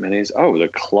of different Minis. Oh, the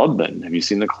Clubman. Have you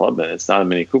seen the Clubman? It's not a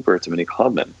Mini Cooper, it's a Mini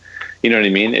Clubman. You know what I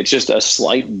mean? It's just a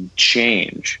slight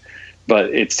change, but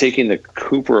it's taking the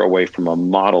Cooper away from a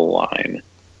model line,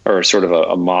 or sort of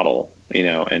a model,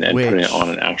 and putting it on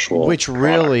an actual Which product.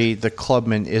 Really, the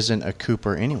Clubman isn't a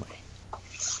Cooper anyway.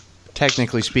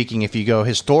 Technically speaking, if you go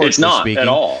historically it's not speaking. At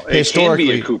all. It can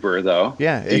be a Cooper, though.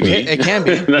 Yeah, it can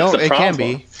be. No, it can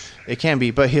be. It can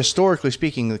be. But historically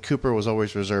speaking, the Cooper was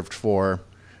always reserved for,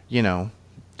 the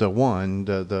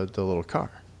little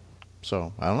car.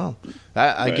 So, I don't know.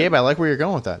 Right. Gabe, I like where you're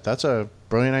going with that. That's a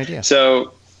brilliant idea.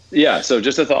 So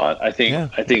just a thought. I think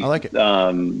I like it.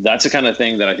 That's the kind of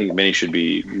thing that I think many should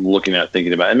be looking at,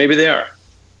 thinking about, and maybe they are.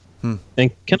 And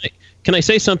can I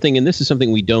say something? And this is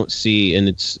something we don't see, and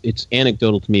it's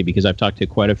anecdotal to me, because I've talked to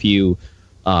quite a few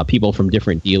people from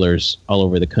different dealers all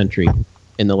over the country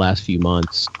in the last few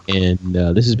months, and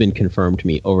this has been confirmed to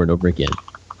me over and over again,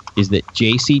 is that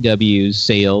JCW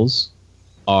sales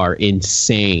are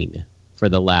insane for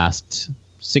the last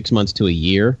 6 months to a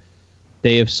year.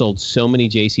 They have sold so many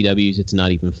JCWs, it's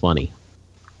not even funny.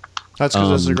 That's because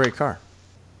this is a great car.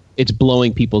 It's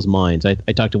blowing people's minds. I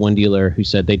talked to one dealer who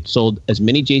said they sold as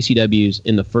many JCWs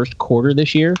in the first quarter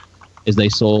this year as they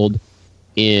sold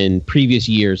in previous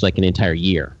years, like an entire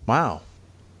year. Wow.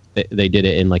 They did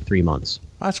it in like 3 months.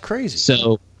 That's crazy.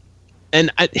 So,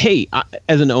 and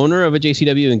as an owner of a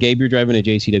JCW, and Gabe, you're driving a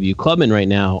JCW Clubman right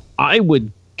now, I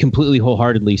would completely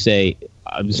wholeheartedly say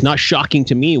it's not shocking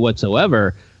to me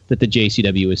whatsoever that the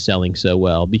JCW is selling so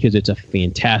well, because it's a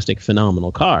fantastic,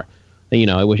 phenomenal car.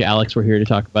 I wish Alex were here to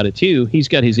talk about it too. He's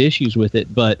got his issues with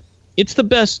it, but it's the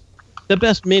best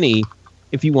Mini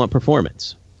if you want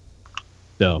performance.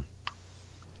 So,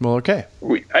 well, okay,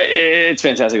 it's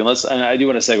fantastic. And I do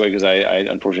want to segue, because I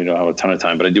unfortunately don't have a ton of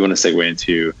time, but I do want to segue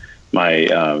into my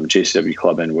JCW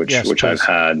Clubman, which I've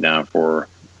had now for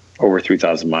over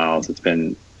 3,000 miles. It's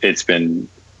been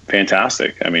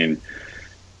fantastic. I mean,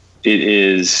 it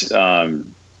is.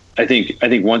 I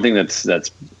think one thing that's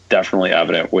definitely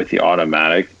evident with the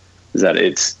automatic is that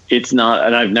it's not,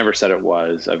 and I've never said it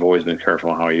was. I've always been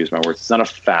careful on how I use my words. It's not a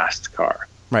fast car.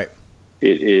 Right.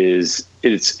 It is.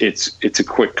 It's a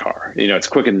quick car. It's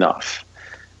quick enough.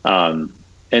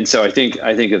 And so I think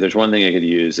if there's one thing I could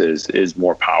use is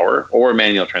more power or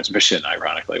manual transmission,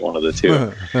 ironically, one of the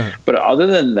two. But other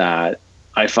than that,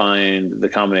 I find the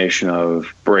combination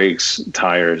of brakes,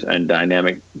 tires, and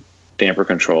dynamic damper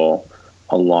control,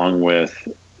 along with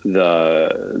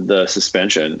the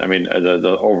suspension, I mean,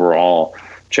 the overall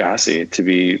chassis, to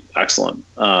be excellent.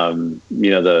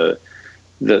 The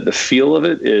feel of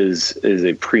it is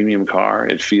a premium car.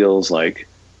 It feels like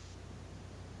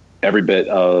every bit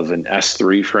of an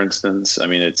S3, for instance. I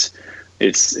mean,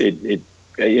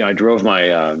 I drove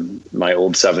my my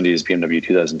old 70s BMW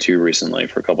 2002 recently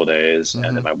for a couple of days,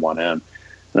 and then my 1M,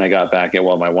 and I got back at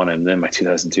my 1M, and then my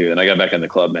 2002, and I got back in the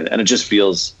Clubman, and it just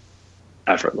feels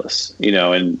effortless,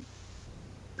 and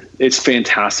it's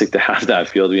fantastic to have that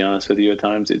feel, to be honest with you. At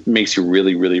times it makes you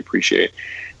really, really appreciate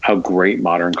how great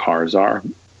modern cars are.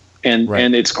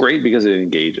 And it's great because it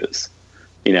engages.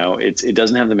 It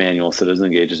doesn't have the manual, so it doesn't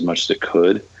engage as much as it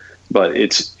could, but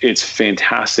it's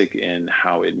fantastic in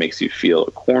how it makes you feel.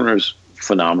 It corners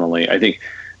phenomenally. I think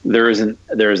there is an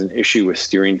issue with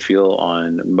steering feel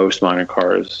on most modern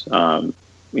cars,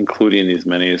 including these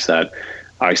minis, that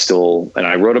I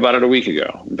wrote about it a week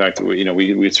ago. In fact,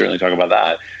 we'd certainly talk about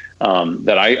that.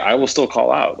 That I will still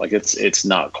call out. Like it's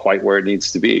not quite where it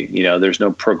needs to be. There's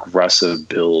no progressive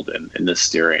build in this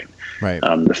steering. Right.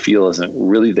 The feel isn't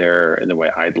really there in the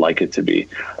way I'd like it to be,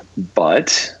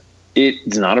 but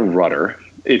it's not a rudder.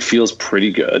 It feels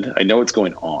pretty good. I know what's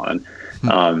going on.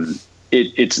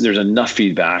 There's enough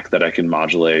feedback that I can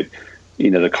modulate,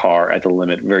 the car at the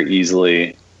limit very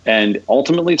easily, and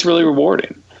ultimately it's really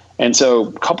rewarding. And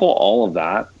so couple all of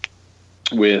that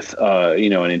with,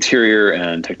 an interior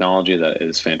and technology that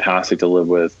is fantastic to live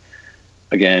with.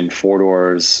 Again, 4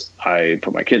 doors. I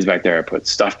put my kids back there. I put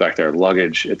stuff back there,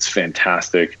 luggage. It's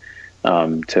fantastic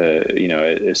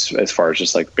as far as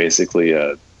just like basically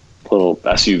a little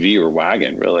SUV or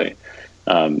wagon, really.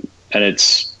 And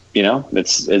it's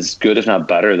as good, if not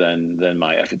better than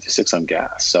my F56 on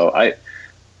gas. So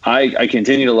I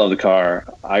continue to love the car.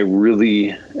 I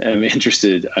really am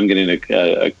interested. I'm getting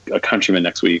a Countryman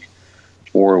next week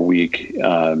for a week.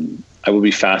 I will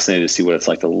be fascinated to see what it's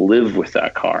like to live with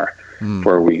that car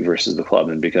for a week versus the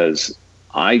Clubman, because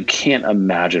I can't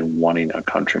imagine wanting a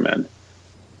Countryman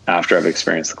after I've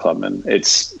experienced the Clubman.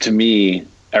 It's, to me,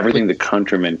 everything the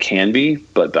Countryman can be,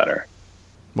 but better.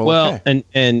 Well, okay.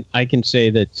 and I can say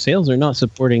that sales are not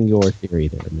supporting your theory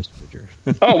there, Mr. Bridger.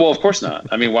 Oh, well, of course not.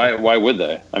 I mean, why would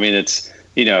they? I mean, it's,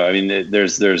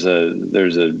 there's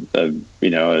an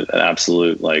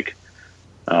absolute, like,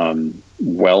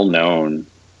 well-known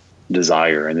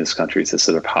desire in this country to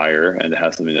sit up higher and to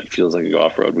have something that feels like a go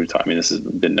off-road. This has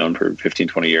been known for 15,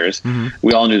 20 years.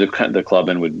 We all knew the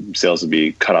Clubman sales would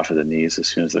be cut off at the knees as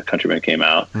soon as the Countryman came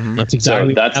out. That's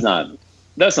exactly. So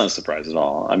that's not a surprise at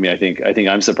all. I mean, I think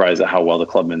I'm surprised at how well the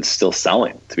Clubman's still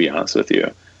selling, to be honest with you.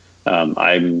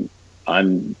 I'm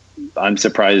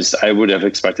surprised. I would have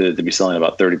expected it to be selling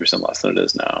about 30% less than it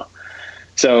is now.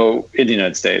 So in the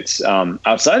United States,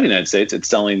 outside the United States, it's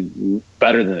selling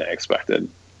better than I expected.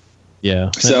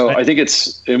 Yeah. So I think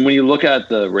and when you look at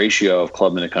the ratio of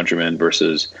Clubman to Countryman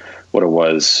versus what it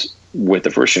was with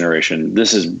the first generation,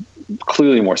 this is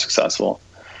clearly more successful.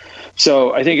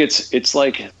 So I think it's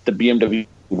like the BMW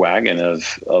wagon of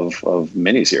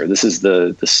minis here. This is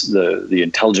the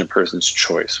intelligent person's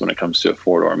choice when it comes to a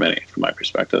 4-door Mini, from my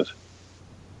perspective.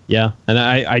 Yeah, and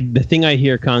I the thing I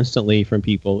hear constantly from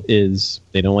people is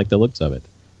they don't like the looks of it,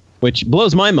 which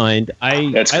blows my mind.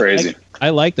 That's crazy. I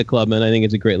like the Clubman. I think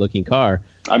it's a great looking car.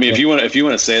 I mean, if you want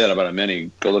to say that about a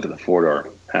Mini, go look at the 4-door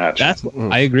hatch.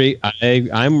 I agree.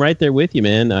 I'm right there with you,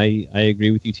 man. I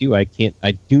agree with you too. I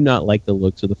do not like the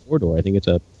looks of the 4-door. I think it's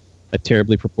a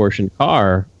terribly proportioned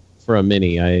car for a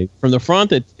Mini. From the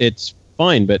front, it's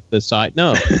fine, but the side,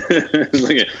 no.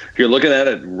 If you're looking at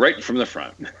it right from the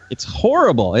front, it's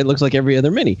horrible. It looks like every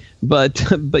other Mini, but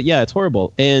yeah, it's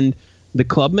horrible. And the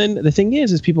Clubman, the thing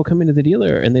is people come into the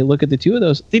dealer and they look at the two of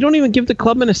those. They don't even give the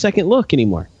Clubman a second look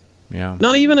anymore. Yeah,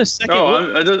 not even a second.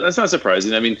 Oh, that's not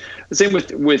surprising. I mean, the same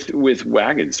with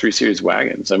wagons, 3 Series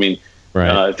wagons. I mean,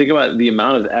 think about the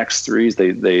amount of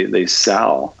X3s they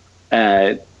sell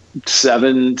at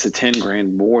 $7 to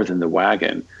 $10,000 more than the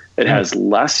wagon. It has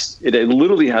less. It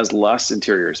literally has less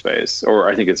interior space, or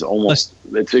I think it's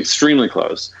extremely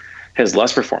close. Has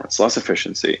less performance, less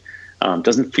efficiency.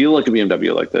 Doesn't feel like a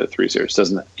BMW like the 3 Series.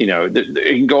 Doesn't, it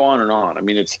can go on and on. I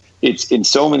mean, it's in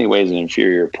so many ways an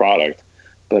inferior product,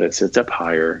 but it sits up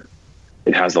higher.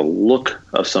 It has a look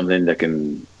of something that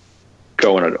can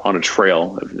go on a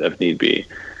trail if need be.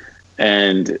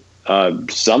 And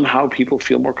somehow people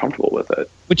feel more comfortable with it.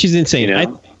 Which is insane. You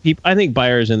know? I think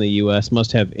buyers in the U.S.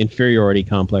 must have inferiority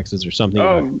complexes or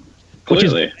something.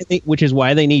 Clearly. Which is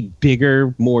why they need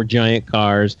bigger, more giant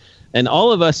cars. And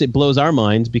all of us, it blows our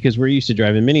minds because we're used to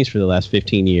driving minis for the last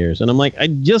 15 years. And I'm like, I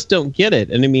just don't get it.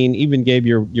 And I mean, even Gabe,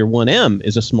 your 1M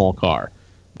is a small car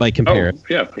by comparison.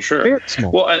 Oh, yeah, for sure. Very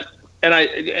small. Well,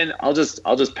 and I'll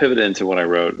just pivot into what I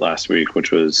wrote last week,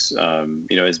 which was,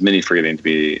 is Mini forgetting to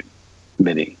be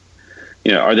Mini?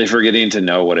 Are they forgetting to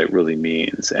know what it really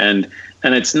means? And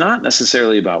it's not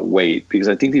necessarily about weight, because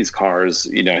I think these cars,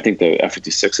 I think the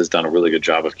F56 has done a really good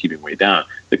job of keeping weight down.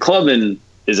 The Clubman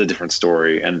is a different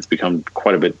story, and it's become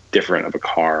quite a bit different of a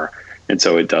car. And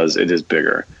so it is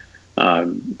bigger.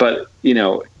 But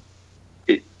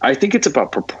I think it's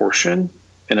about proportion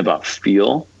and about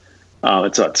feel.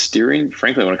 It's about steering.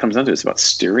 Frankly, when it comes down to it, it's about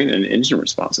steering and engine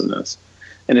responsiveness.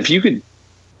 And if you could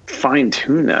fine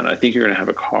tune that, I think you're going to have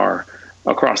a car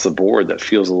across the board that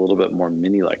feels a little bit more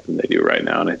Mini-like than they do right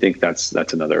now. And I think that's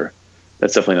definitely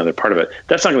another part of it.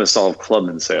 That's not going to solve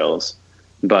Clubman sales,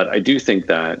 but I do think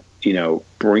that,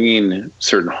 bringing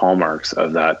certain hallmarks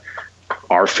of that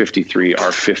R53,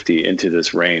 R50 into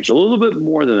this range a little bit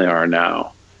more than they are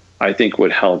now, I think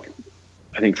would help.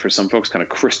 I think for some folks, kind of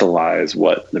crystallize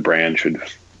what the brand should,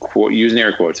 using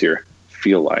air quotes here,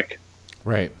 feel like.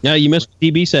 Right. Now, you missed what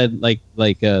DB said, like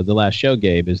the last show,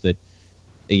 Gabe, is that,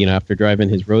 after driving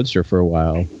his Roadster for a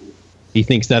while, he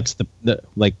thinks that's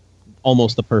the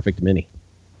almost the perfect Mini.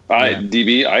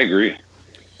 DB, I agree.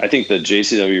 I think the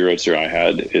JCW Roadster I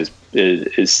had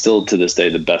is still to this day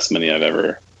the best Mini I've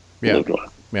ever lived with.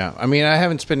 Yeah, I mean, I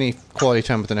haven't spent any quality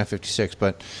time with an F56,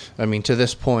 but I mean, to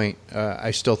this point,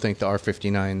 I still think the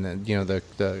R59,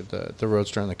 the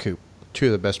Roadster and the Coupe, two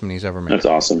of the best minis ever made. That's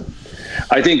awesome.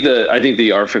 I think the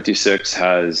R56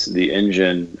 has the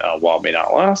engine, while it may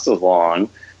not last as long,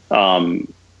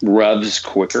 revs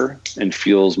quicker and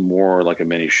feels more like a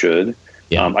Mini should.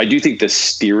 Yeah. I do think the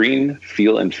steering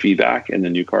feel and feedback in the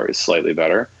new car is slightly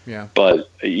better. Yeah. But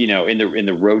in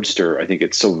the Roadster, I think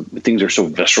things are so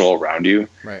visceral around you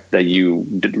that you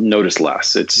notice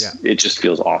less. It just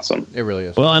feels awesome. It really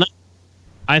is. Well, and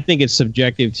I think it's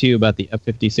subjective too about the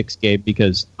F56 Gabe,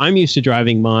 because I'm used to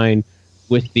driving mine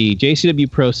with the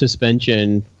JCW Pro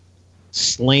suspension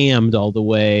slammed all the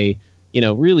way,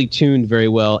 really tuned very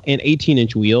well, and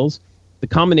 18-inch wheels. The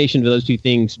combination of those two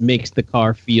things makes the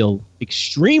car feel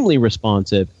extremely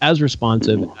responsive as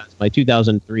my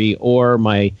 2003 or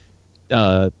my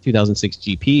 2006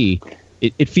 GP.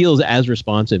 It feels as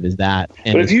responsive as that.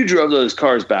 And but if you drove those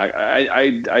cars back, I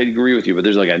agree with you, but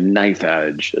there's like a knife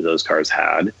edge that those cars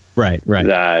had. Right.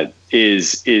 That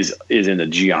is in the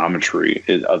geometry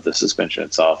of the suspension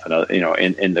itself, and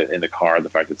in the car, the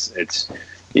fact it's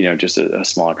just a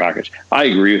smaller package. I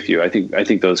agree with you. I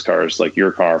think those cars, like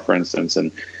your car, for instance,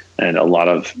 and a lot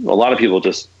of people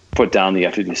just put down the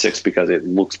F56 because it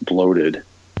looks bloated.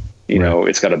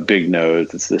 It's got a big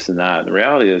nose. It's this and that. The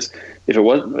reality is, if it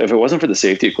wasn't for the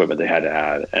safety equipment they had to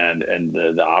add and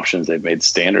the options they've made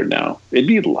standard now, it'd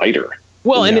be lighter.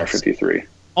 Well, than and the R53.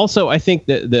 Also, I think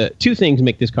that the two things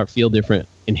make this car feel different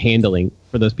in handling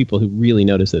for those people who really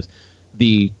notice this.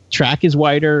 The track is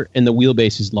wider and the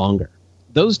wheelbase is longer.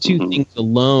 Those two things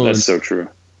alone, that's so true,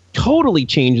 totally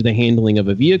change the handling of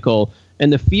a vehicle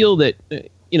and the feel that,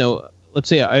 let's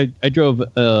say I drove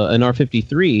an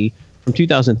R53 from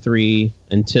 2003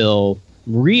 until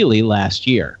really last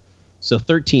year. So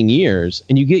 13 years,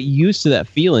 and you get used to that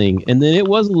feeling. And then it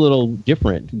was a little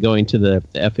different going to the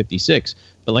F56.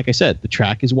 But like I said, the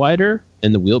track is wider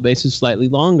and the wheelbase is slightly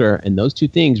longer. And those two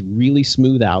things really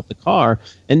smooth out the car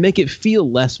and make it feel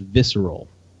less visceral.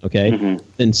 Okay.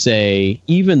 Than say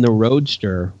even the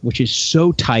Roadster, which is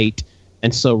so tight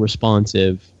and so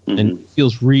responsive and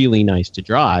feels really nice to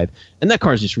drive. And that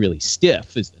car is just really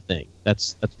stiff is the thing.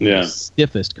 That's the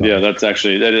stiffest car. Yeah,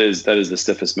 that is the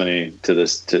stiffest Mini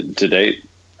to date,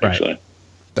 actually. Right.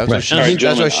 That's what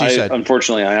she said.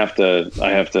 Unfortunately, I have to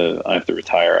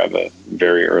retire. I have a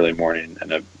very early morning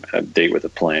and a date with a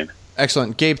plane.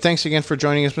 Excellent. Gabe, thanks again for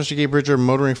joining us. Mr. Gabe Bridger,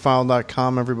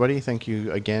 motoringfile.com, everybody. Thank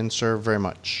you again, sir, very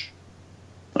much.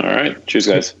 All right. Cheers,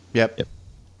 guys. Yep.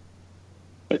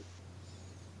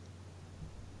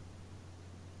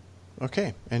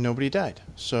 Okay, and nobody died,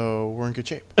 so we're in good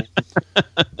shape.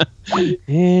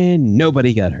 And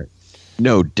nobody got hurt.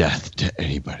 No death to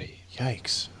anybody.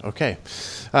 Yikes. Okay.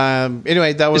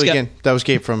 Anyway, that was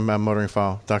Gabe from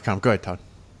motoringfile.com. Go ahead, Todd.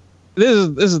 this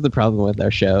is the problem with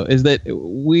our show is that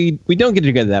we don't get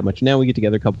together that much. Now we get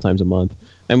together a couple times a month,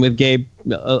 and with Gabe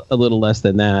a little less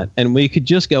than that, and we could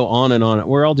just go on and on.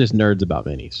 We're all just nerds about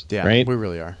minis, right? We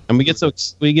really are, and we get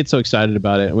so excited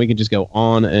about it, and we can just go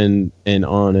on and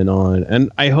on and on.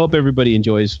 And I hope everybody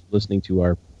enjoys listening to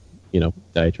our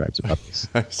diatribes about this.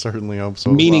 I certainly hope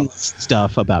so. Meaningless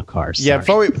stuff about cars. Yeah,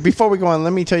 before we go on,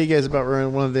 let me tell you guys about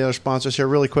one of the other sponsors here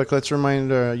really quick. Let's remind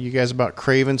you guys about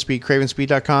Craven Speed,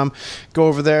 cravenspeed.com. Go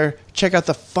over there, check out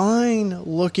the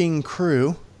fine-looking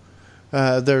crew.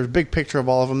 There's a big picture of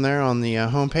all of them there on the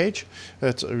homepage.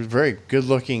 It's a very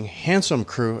good-looking, handsome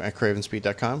crew at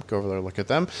cravenspeed.com. Go over there, look at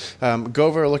them. Go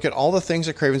over and look at all the things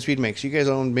that Craven Speed makes. You guys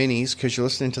own minis because you're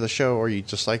listening to the show or you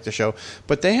just like the show,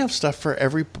 but they have stuff for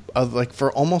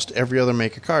for almost every other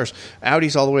make of cars.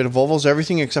 Audis all the way to Volvos,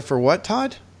 everything except for what,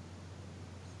 Todd?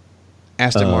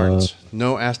 Aston Martins.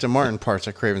 No Aston Martin parts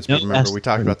at Craven Speed. Remember, we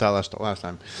talked about that last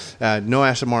time. No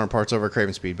Aston Martin parts over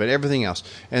Craven Speed, but everything else.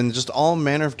 And just all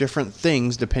manner of different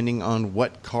things depending on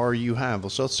what car you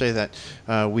have. So let's say that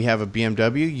we have a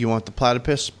BMW. You want the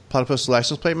platypus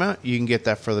license plate mount. You can get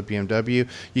that for the BMW.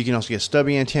 You can also get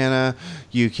stubby antenna.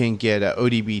 You can get an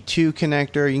ODB2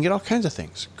 connector. You can get all kinds of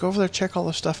things. Go over there, check all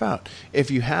this stuff out. If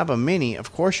you have a Mini,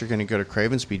 of course you're going to go to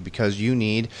Craven Speed because you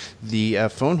need the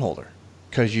phone holder.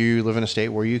 Because you live in a state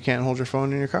where you can't hold your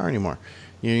phone in your car anymore.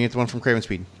 You're going to get the one from Craven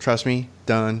Speed. Trust me,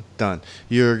 done.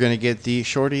 You're going to get the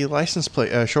Shorty license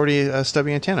plate, Shorty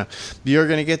stubby antenna. You're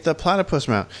going to get the platypus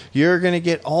mount. You're going to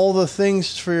get all the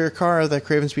things for your car that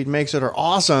Craven Speed makes that are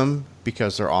awesome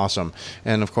because they're awesome.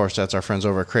 And, of course, that's our friends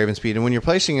over at Craven Speed. And when you're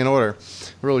placing an order,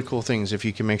 really cool things if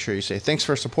you can make sure you say, thanks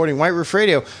for supporting White Roof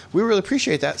Radio. We really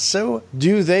appreciate that. So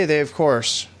do they. They, of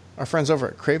course, our friends over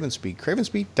at Craven Speed,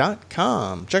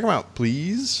 cravenspeed.com. Check them out,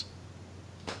 please.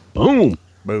 Boom.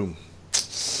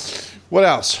 What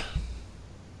else?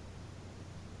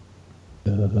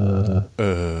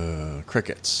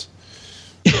 Crickets.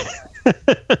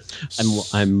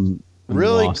 I'm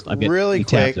really lost.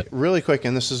 really quick,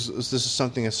 and this is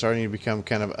something that's starting to become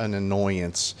kind of an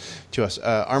annoyance to us.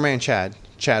 Our man Chad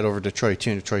over Detroit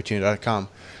Tune, DetroitTune.com.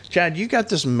 Chad, you got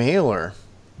this mailer.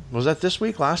 Was that this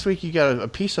week? Last week you got a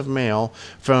piece of mail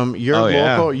from your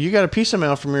local. You got a piece of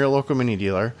mail from your local Mini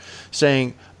dealer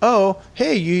saying, "Oh,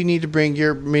 hey, you need to bring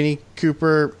your Mini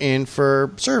Cooper in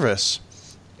for service."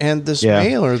 And this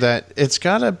mailer that it's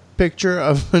got a picture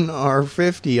of an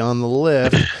R50 on the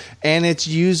lift, and it's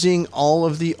using all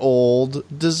of the old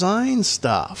design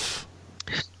stuff.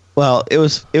 Well, it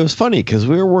was funny because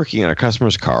we were working on a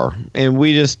customer's car, and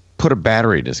we just put a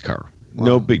battery in his car. Wow.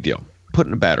 No big deal.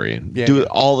 Putting a battery in. Do it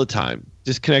all the time.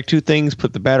 Just connect two things,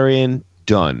 put the battery in,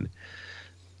 done.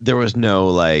 There was no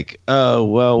like, oh,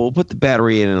 well, we'll put the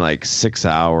battery in like 6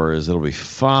 hours. It'll be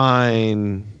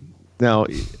fine. No,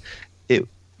 it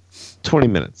 20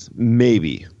 minutes,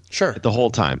 maybe. Sure. The whole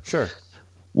time. Sure.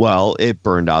 Well, it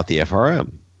burned out the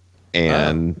FRM.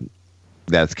 And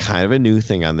that's kind of a new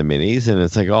thing on the Minis. And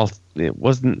it's like, it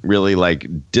wasn't really like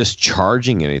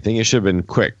discharging anything. It should have been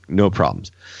quick. No problems.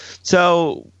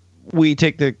 So we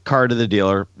take the car to the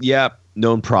dealer. Yep,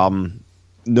 no problem.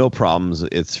 No problems.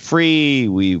 It's free.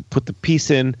 We put the piece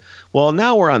in. Well,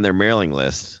 now we're on their mailing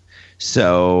list.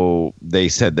 So they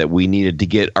said that we needed to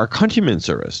get our Countryman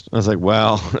service. I was like,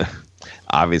 well,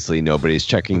 obviously nobody's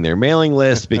checking their mailing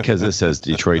list because it says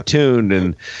Detroit Tuned.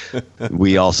 And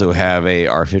we also have a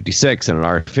R56 and an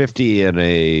R50 and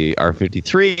a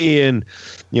R53 and,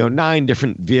 9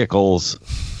 different vehicles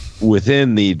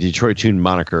within the Detroit Tuned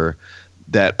moniker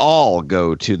that all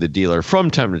go to the dealer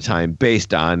from time to time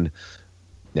based on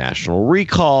national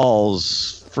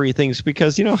recalls, free things,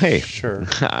 because, hey, sure,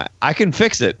 I can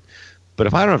fix it, but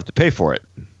if I don't have to pay for it,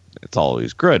 it's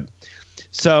always good.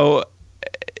 So,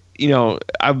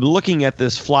 I'm looking at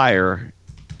this flyer,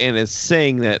 and it's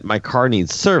saying that my car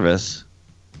needs service,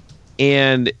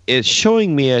 and it's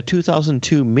showing me a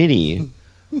 2002 Mini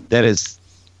that is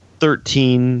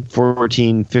 13,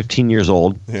 14, 15 years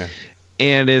old. Yeah.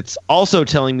 And it's also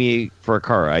telling me for a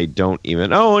car I don't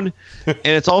even own. And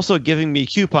it's also giving me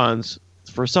coupons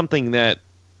for something that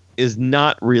is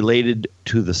not related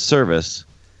to the service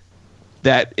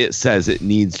that it says it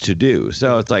needs to do.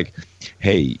 So it's like,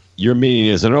 hey, your Mini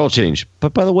is an oil change.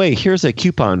 But by the way, here's a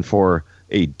coupon for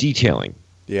a detailing.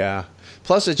 Yeah.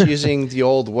 Plus it's using the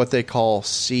old, what they call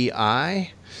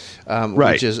CI,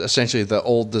 which is essentially the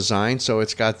old design. So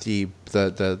it's got the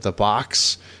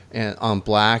box and on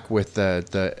black with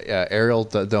the Arial,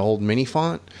 the old Mini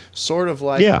font, sort of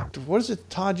like, what is it,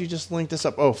 Todd? You just linked this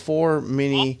up. Oh,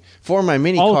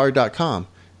 formyminicard.com.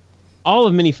 All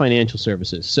of Mini Financial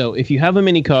Services. So if you have a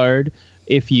Mini card,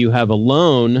 if you have a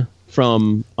loan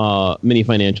from Mini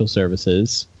Financial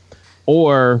Services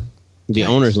or the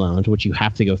owner's lounge, which you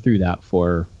have to go through that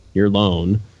for your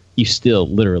loan. You still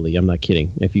literally, I'm not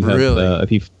kidding. If you have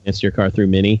if you financed your car through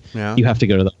Mini, you have to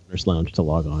go to the owner's lounge to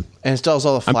log on. And it still has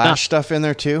all the Flash stuff in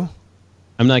there too.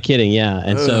 I'm not kidding. Yeah,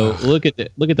 and so look at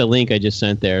the link I just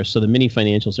sent there. So the Mini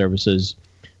Financial Services,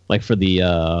 like for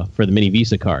the Mini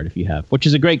Visa card, if you have, which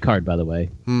is a great card by the way.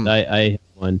 I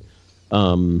have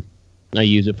one. I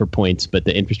use it for points, but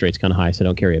the interest rate's kind of high, so I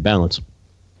don't carry a balance.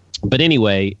 But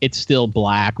anyway, it's still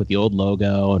black with the old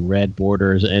logo and red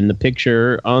borders, and the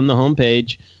picture on the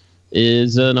homepage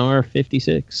is an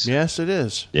R56. Yes, it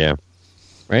is. Yeah.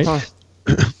 Right? Huh.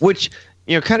 Which,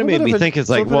 kind of made me think, it's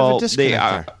like, well, they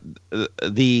are,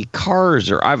 the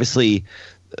cars are obviously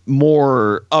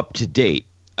more up to date.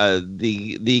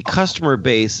 The customer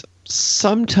base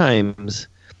sometimes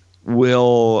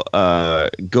will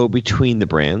go between the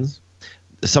brands.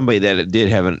 Somebody that did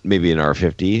have maybe an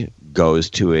R50 goes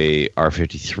to a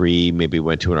R53, maybe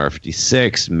went to an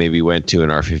R56, maybe went to an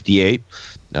R58,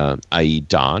 i.e.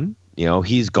 Don.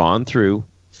 He's gone through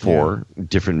 4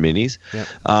 different minis,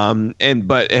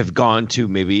 but have gone to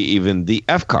maybe even the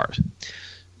F cars.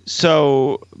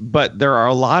 So, but there are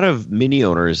a lot of Mini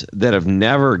owners that have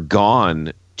never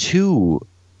gone to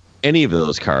any of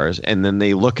those cars, and then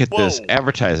they look at this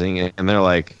advertising and they're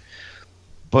like,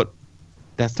 but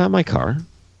that's not my car.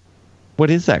 What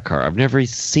is that car? I've never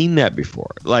seen that before.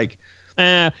 Like,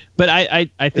 but I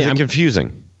think it's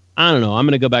confusing. I don't know. I'm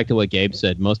going to go back to what Gabe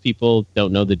said. Most people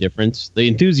don't know the difference. The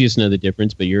enthusiasts know the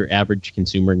difference, but your average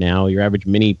consumer now, your average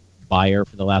Mini buyer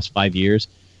for the last 5 years,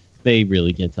 they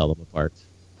really can't tell them apart.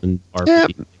 An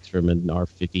R56 from an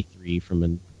R53 from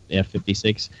an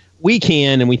F56. We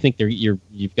can, and we think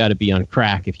you've got to be on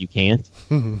crack if you can't.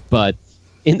 But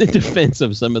in the defense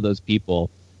of some of those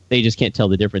people, they just can't tell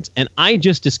the difference. And I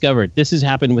just discovered this has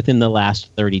happened within the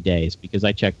last 30 days because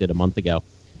I checked it a month ago.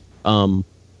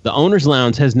 The owner's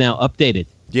lounge has now updated.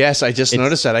 Yes, I just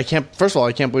noticed that. First of all,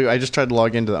 I can't believe I just tried to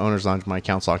log into the owner's lounge. My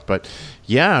account's locked, but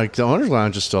yeah, the owner's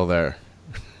lounge is still there.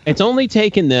 It's only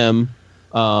taken them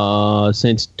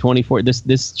since 2014.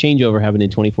 This changeover happened in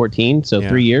 2014, so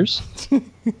 3 years.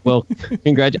 Well,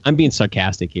 I'm being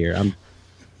sarcastic here. I'm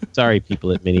sorry,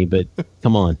 people at Mini, but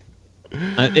come on.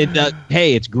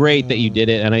 Hey, it's great that you did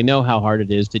it, and I know how hard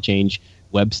it is to change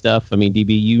web stuff. I mean,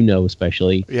 DB,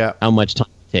 especially how much time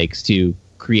it takes to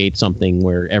create something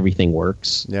where everything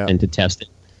works and to test it.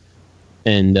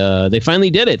 And they finally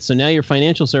did it. So now your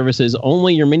financial services,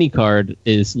 only your Mini card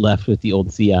is left with the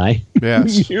old CI.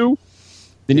 Yes.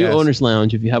 The new owner's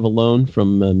lounge, if you have a loan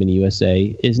from Mini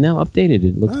USA, is now updated.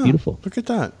 It looks beautiful. Look at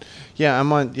that. Yeah,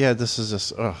 I'm on. Yeah, this is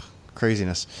just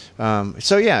craziness.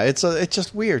 So yeah, it's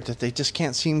just weird that they just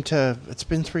can't seem to. It's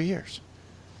been 3 years.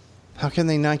 How can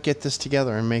they not get this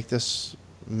together and make this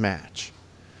match?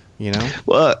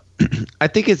 Well, I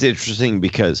think it's interesting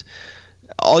because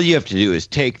all you have to do is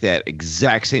take that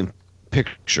exact same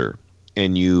picture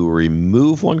and you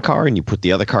remove one car and you put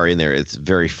the other car in there. It's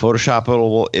very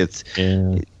Photoshopable. It's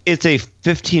a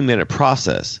 15-minute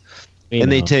process,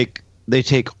 and they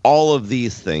take all of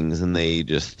these things and they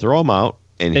just throw them out.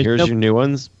 And here's your new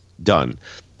ones. Done.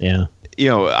 Yeah.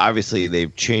 Obviously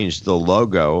they've changed the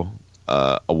logo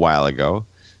a while ago,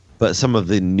 but some of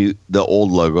the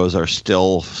old logos are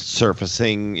still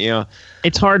surfacing.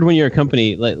 It's hard when you're a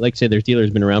company like say their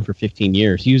dealer's been around for 15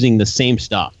 years using the same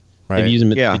stuff. Right. They've used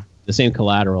the same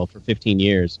collateral for 15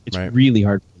 years. It's really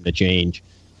hard for them to change.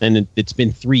 And it's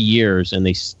been 3 years and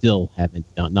they still haven't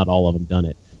done. Not all of them done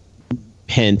it.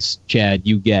 Hence, Chad,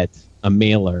 you get a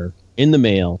mailer in the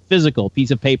mail, physical piece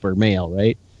of paper mail,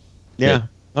 right? Yeah.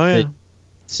 That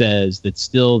says that's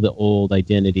still the old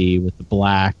identity with the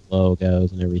black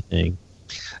logos and everything.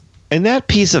 And that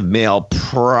piece of mail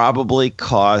probably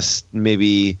cost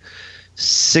maybe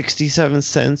 67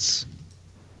 cents,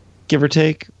 give or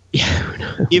take.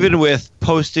 Yeah. Even with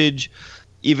postage,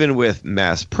 even with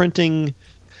mass printing,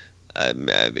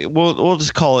 we'll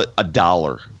just call it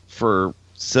 $1 for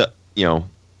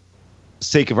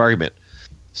sake of argument.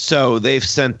 So they've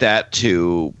sent that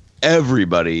to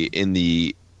everybody in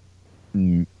the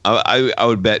I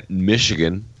would bet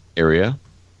Michigan area.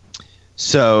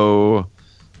 So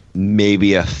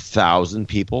maybe 1,000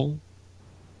 people.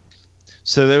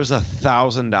 So there was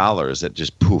 $1,000 that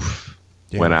just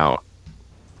went out.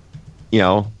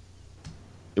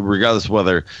 Regardless of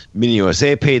whether Mini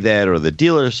USA paid that or the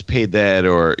dealers paid that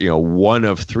or one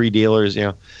of 3 dealers.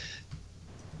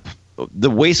 The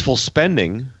wasteful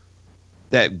spending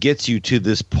that gets you to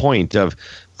this point of,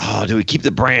 do we keep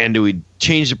the brand? Do we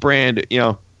change the brand?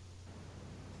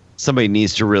 somebody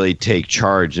needs to really take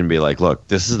charge and be like, look,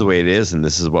 this is the way it is, and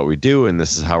this is what we do, and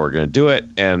this is how we're going to do it.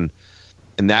 And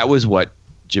that was what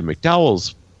Jim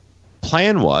McDowell's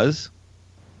plan was.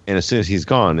 And as soon as he's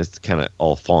gone, it's kind of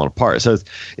all falling apart. So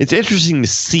it's interesting to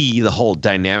see the whole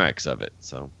dynamics of it.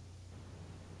 So,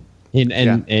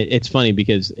 and it's funny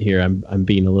because here I'm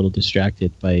being a little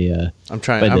distracted by. I'm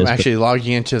actually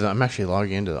logging into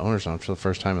the owner's lounge for the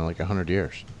first time in like 100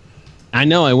 years. I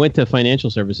know. I went to financial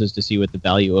services to see what the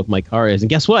value of my car is, and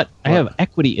guess what? I have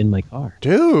equity in my car,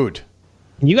 dude.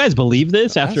 Can you guys believe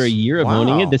this? After a year of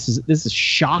owning it, this is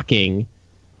shocking.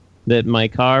 That my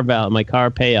car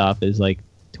payoff is like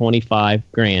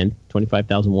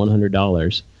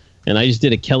 $25,100, and I just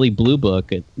did a Kelly Blue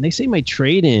Book, and they say my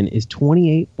trade-in is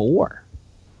 $28,400.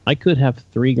 I could have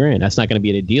 $3,000. That's not going to be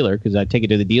at a dealer because I take it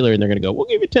to the dealer and they're going to go, "We'll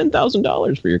give you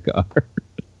 $10,000 for your car."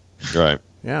 Right.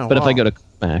 Yeah. But if I go to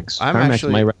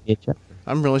CarMax, might write me a check.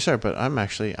 I'm really sorry, but I'm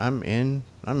in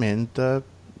the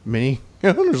mini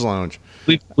owner's lounge.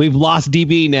 We've lost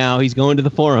DB now. He's going to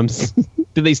the forums.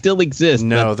 Do they still exist?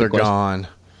 No, they're gone.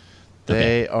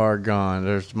 They are gone.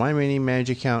 There's my Mini Manage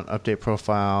account, update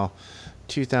profile,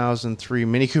 2003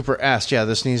 Mini Cooper S. Yeah,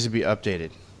 this needs to be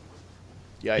updated.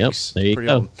 Yikes. Yep, there you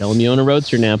go. Tell them you own a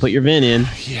Roadster now. Put your VIN in.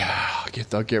 Yeah,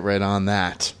 I'll get right on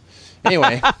that.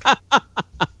 Anyway. What's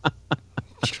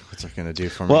that going to do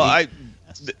for me? Well,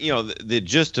 the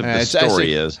gist of the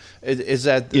story is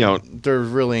that they're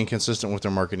really inconsistent with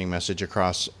their marketing message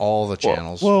across all the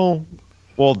channels.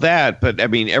 Well, but I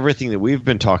mean, everything that we've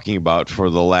been talking about for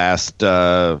the last,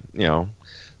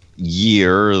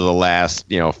 year, the last,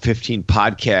 15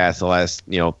 podcasts, the last,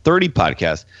 30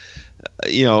 podcasts,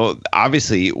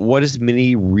 obviously, what is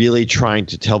Mini really trying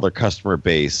to tell their customer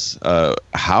base?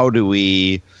 How do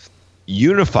we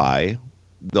unify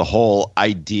the whole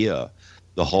idea,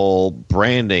 the whole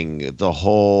branding, the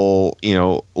whole,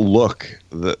 look,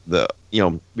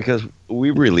 because we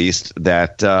released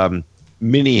that,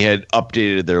 Mini had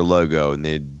updated their logo and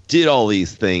they did all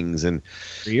these things, and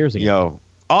 3 years ago.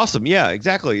 Awesome. Yeah,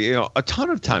 exactly. A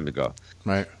ton of time ago.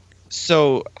 Right.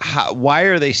 So why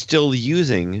are they still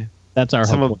using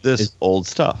some of this old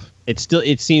stuff?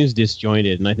 It seems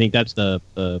disjointed, and I think that's the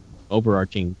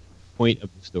overarching point of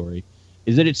the story,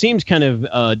 is that it seems kind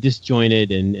of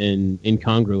disjointed and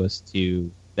incongruous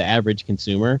to the average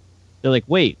consumer. They're like,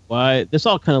 wait, why? This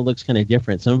all kind of looks kind of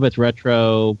different. Some of it's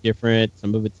retro, different.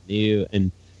 Some of it's new.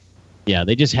 And yeah,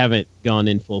 they just haven't gone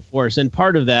in full force. And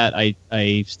part of that, I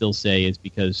still say, is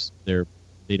because they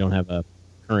don't have a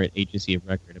current agency of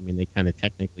record. I mean, they kind of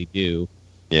technically do.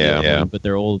 Yeah. But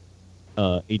their old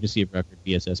agency of record,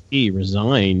 BSSP,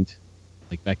 resigned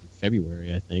like back in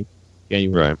February, I think.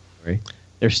 January. Right.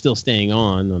 They're still staying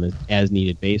on an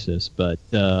as-needed basis. But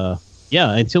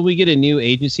until we get a new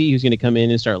agency who's going to come in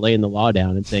and start laying the law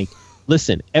down and saying,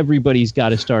 listen, everybody's got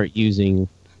to start using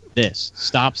this.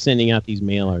 Stop sending out these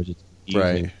mailers. It's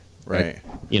confusing. Right.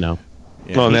 Yeah.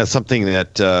 Well, and that's something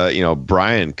that,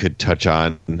 Brian could touch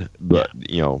on, but,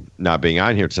 not being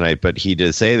on here tonight, but he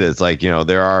did say that it's like,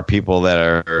 there are people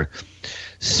that are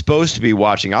supposed to be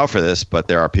watching out for this, but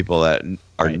there are people that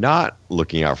are not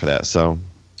looking out for that. So,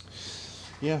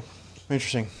 yeah,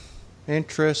 interesting.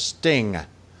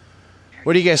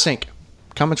 What do you guys think?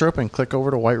 Comments are open. Click over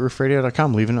to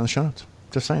whiteroofradio.com. Leave it in the show notes.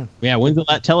 Just saying. Yeah,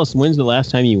 tell us when's the last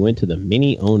time you went to the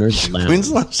Mini Owners Lounge? When's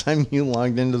the last time you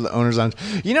logged into the Owners Lounge?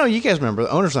 You guys remember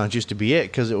the Owners Lounge used to be it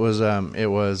because it was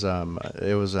MCO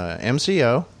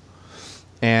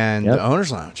and the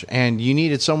Owners Lounge, and you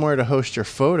needed somewhere to host your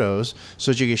photos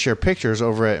so that you could share pictures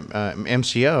over at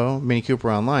MCO, Mini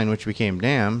Cooper Online, which became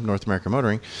DAM, North American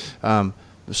Motoring.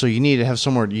 So you need to have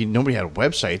somewhere. Nobody had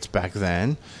websites back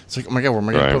then. It's like, oh my God, where am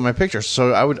I going to put my pictures?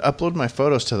 So I would upload my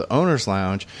photos to the Owner's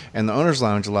Lounge, and the Owner's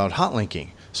Lounge allowed hot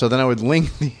linking. So then I would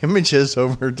link the images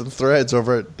over to the threads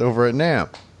over at NAM.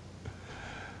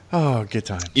 Oh, good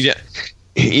times. Yeah,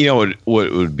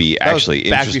 what would be actually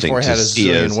interesting back before I had to see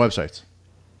is websites.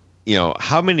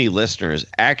 How many listeners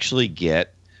actually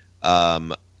get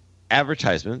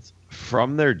advertisements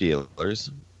from their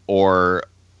dealers or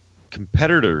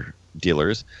competitor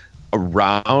dealers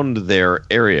around their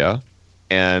area,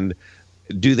 and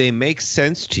do they make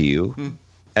sense to you,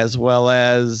 as well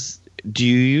as do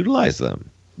you utilize them?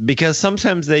 Because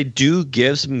sometimes they do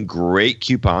give some great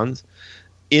coupons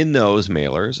in those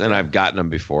mailers, and I've gotten them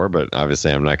before, but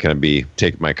obviously I'm not going to be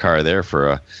taking my car there for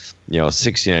a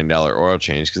 $69 oil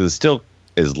change, because it still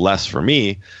is less for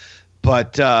me.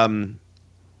 But do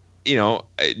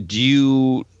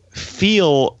you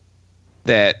feel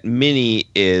that Mini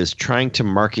is trying to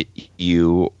market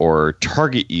you or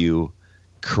target you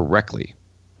correctly?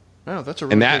 Oh, that's a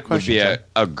really good question. And that would be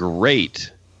a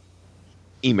great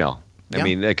email. Yeah. I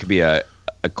mean, that could be a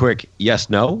quick yes,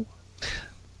 no.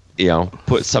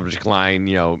 Put subject line,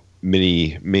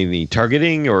 mini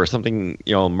targeting or something,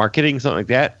 marketing, something like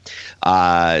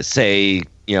that. Say,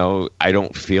 I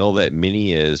don't feel that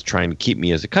Mini is trying to keep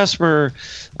me as a customer.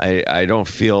 I don't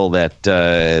feel that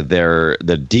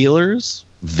the dealers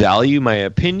value my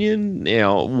opinion,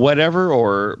 whatever,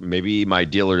 or maybe my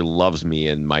dealer loves me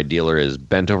and my dealer is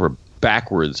bent over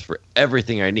backwards for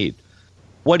everything I need.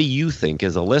 What do you think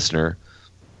as a listener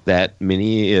that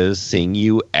Mini is seeing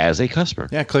you as a customer?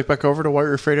 Yeah, click back over to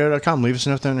whiteroofradio.com. Leave us a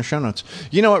note there in the show notes.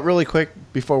 You know what, really quick,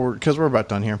 because we're about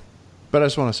done here, but I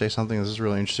just want to say something this is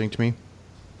really interesting to me.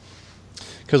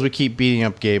 Because we keep beating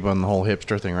up Gabe on the whole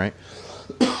hipster thing, right?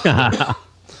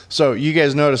 So you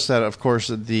guys noticed that, of course,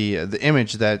 the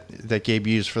image that Gabe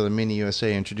used for the Mini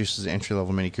USA introduces the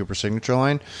entry-level Mini Cooper signature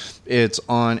line. It's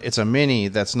a Mini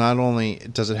that's not only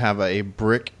does it have a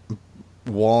brick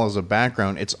wall as a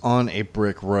background, it's on a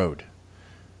brick road.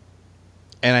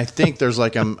 And I think there's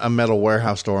like a metal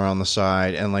warehouse door on the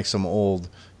side and like some old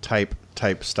type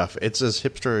stuff. It's as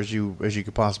hipster as you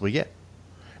could possibly get.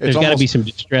 There's got to be some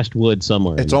distressed wood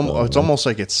somewhere. It's almost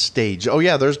like it's staged. Oh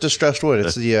yeah, there's distressed wood.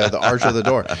 It's the arch of the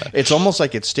door. It's almost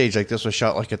like it's staged. Like this was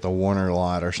shot like at the Warner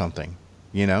lot or something.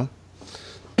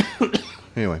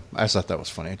 Anyway, I just thought that was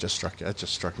funny. It just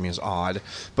struck me as odd.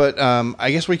 But I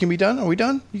guess we can be done. Are we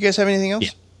done? You guys have anything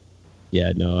else?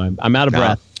 Yeah. No, I'm out of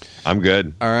breath. I'm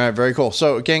good. All right, very cool.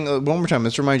 So, gang, one more time,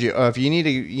 let's remind you, if you need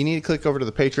to click over to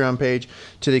the Patreon page,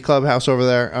 to the clubhouse over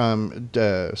there.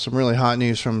 Some really hot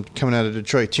news from coming out of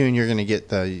Detroit Tune. You're going to get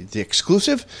the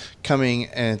exclusive coming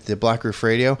at the Black Roof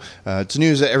Radio. It's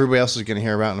news that everybody else is going to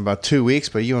hear about in about 2 weeks,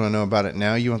 but you want to know about it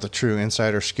now. You want the true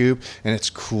insider scoop, and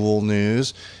it's cool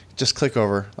news. Just click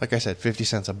over. Like I said, 50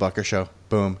 cents a buck or so.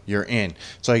 Boom, you're in.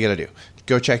 That's all you got to do.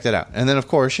 Go check that out. And then, of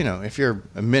course, if you're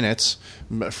minutes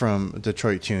from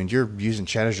Detroit Tuned, you're using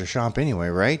chat as your shop anyway,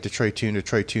 right? Detroit Tuned,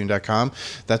 DetroitTune.com.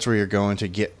 That's where you're going to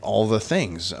get all the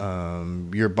things.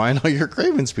 You're buying all your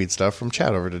Craven Speed stuff from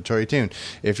chat over to Detroit Tuned.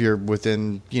 If you're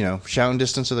within, shouting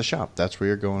distance of the shop, that's where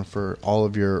you're going for all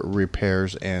of your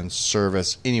repairs and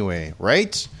service anyway,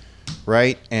 right?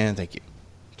 Right? And thank you.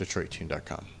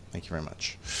 DetroitTune.com. Thank you very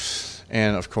much.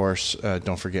 And, of course,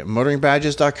 don't forget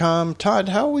motoringbadges.com. Todd,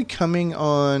 how are we coming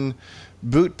on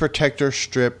boot protector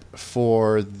strip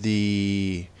for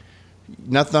the...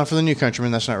 Not for the new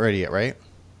Countryman. That's not ready yet, right?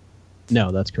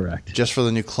 No, that's correct. Just for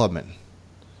the new Clubman.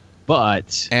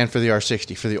 But... And for the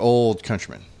R60, for the old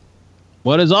Countryman.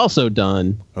 What is also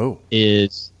done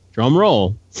is, drum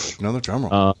roll. Another drum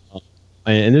roll.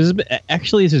 And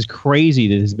this is crazy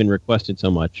that it has been requested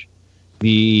so much.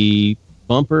 The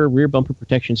rear bumper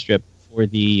protection strip for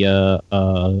the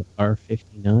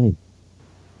R59.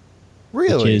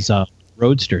 Really? Which is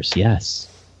Roadsters, yes.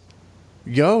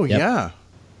 Yep. Yeah.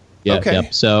 Okay.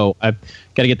 Yep. So I've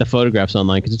got to get the photographs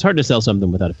online because it's hard to sell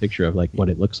something without a picture of like what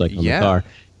it looks like on the car.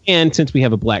 And since we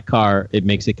have a black car, it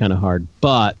makes it kind of hard.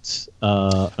 But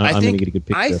I'm going to get a good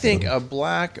picture. I think a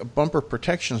black bumper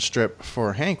protection strip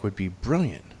for Hank would be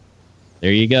brilliant.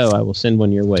 There you go. I will send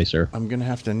one your way, sir. I'm going to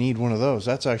have to need one of those.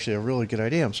 That's actually a really good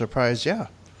idea. I'm surprised. Yeah.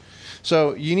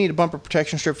 So you need a bumper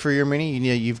protection strip for your Mini.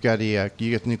 You get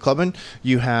the new Clubman.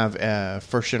 You have a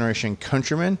first generation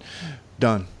Countryman.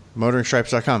 Done.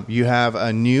 Motoringstripes.com. You have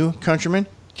a new Countryman.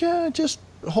 Yeah, just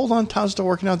hold on. Todd's still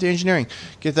working out the engineering.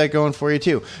 Get that going for you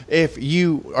too. If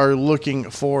you are looking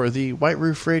for the White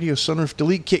Roof Radio Sunroof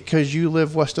Delete Kit because you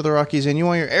live west of the Rockies and you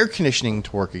want your air conditioning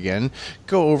to work again,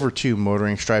 go over to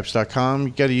motoringstripes.com. You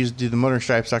got to do the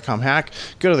motoringstripes.com hack.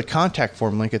 Go to the contact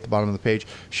form link at the bottom of the page.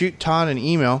 Shoot Todd an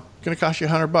email. It's going to cost you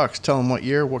 $100. Tell him what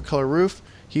year, what color roof.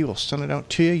 He will send it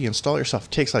out to you. You install it yourself.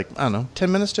 It takes 10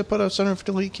 minutes to put a Sunroof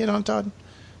Delete Kit on, Todd?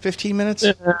 15 minutes?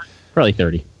 Probably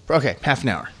 30. Okay, half an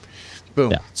hour.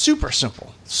 Boom. Yeah. Super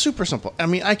simple. Super simple. I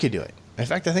mean, I could do it. In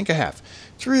fact, I think I have.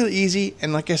 It's really easy,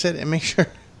 and like I said, it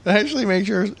actually makes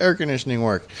your air conditioning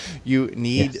work. You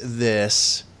need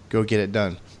this. Go get it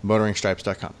done.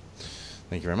 Motoringstripes.com.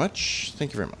 Thank you very much.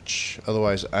 Thank you very much.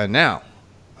 Otherwise, now,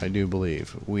 I do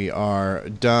believe we are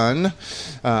done.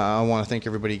 I want to thank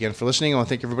everybody again for listening. I want to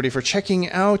thank everybody for checking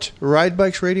out Ride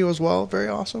Bikes Radio as well. Very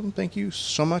awesome. Thank you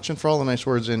so much. And for all the nice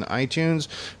words in iTunes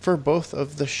for both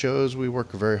of the shows. We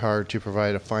work very hard to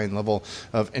provide a fine level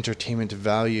of entertainment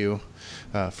value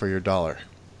for your dollar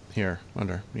here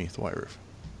underneath the White Roof.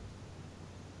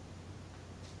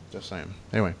 Just saying.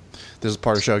 Anyway, this is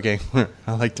part of the show, gang.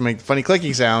 I like to make the funny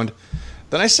clicking sound.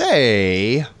 Then I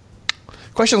say...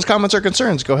 Questions, comments, or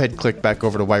concerns, go ahead and click back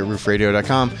over to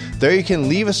whiteroofradio.com. There you can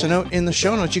leave us a note in the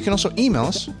show notes. You can also email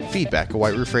us,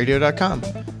 feedback@whiteroofradio.com.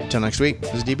 Until next week,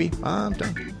 this is DB. I'm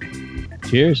done.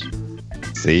 Cheers.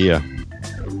 See ya.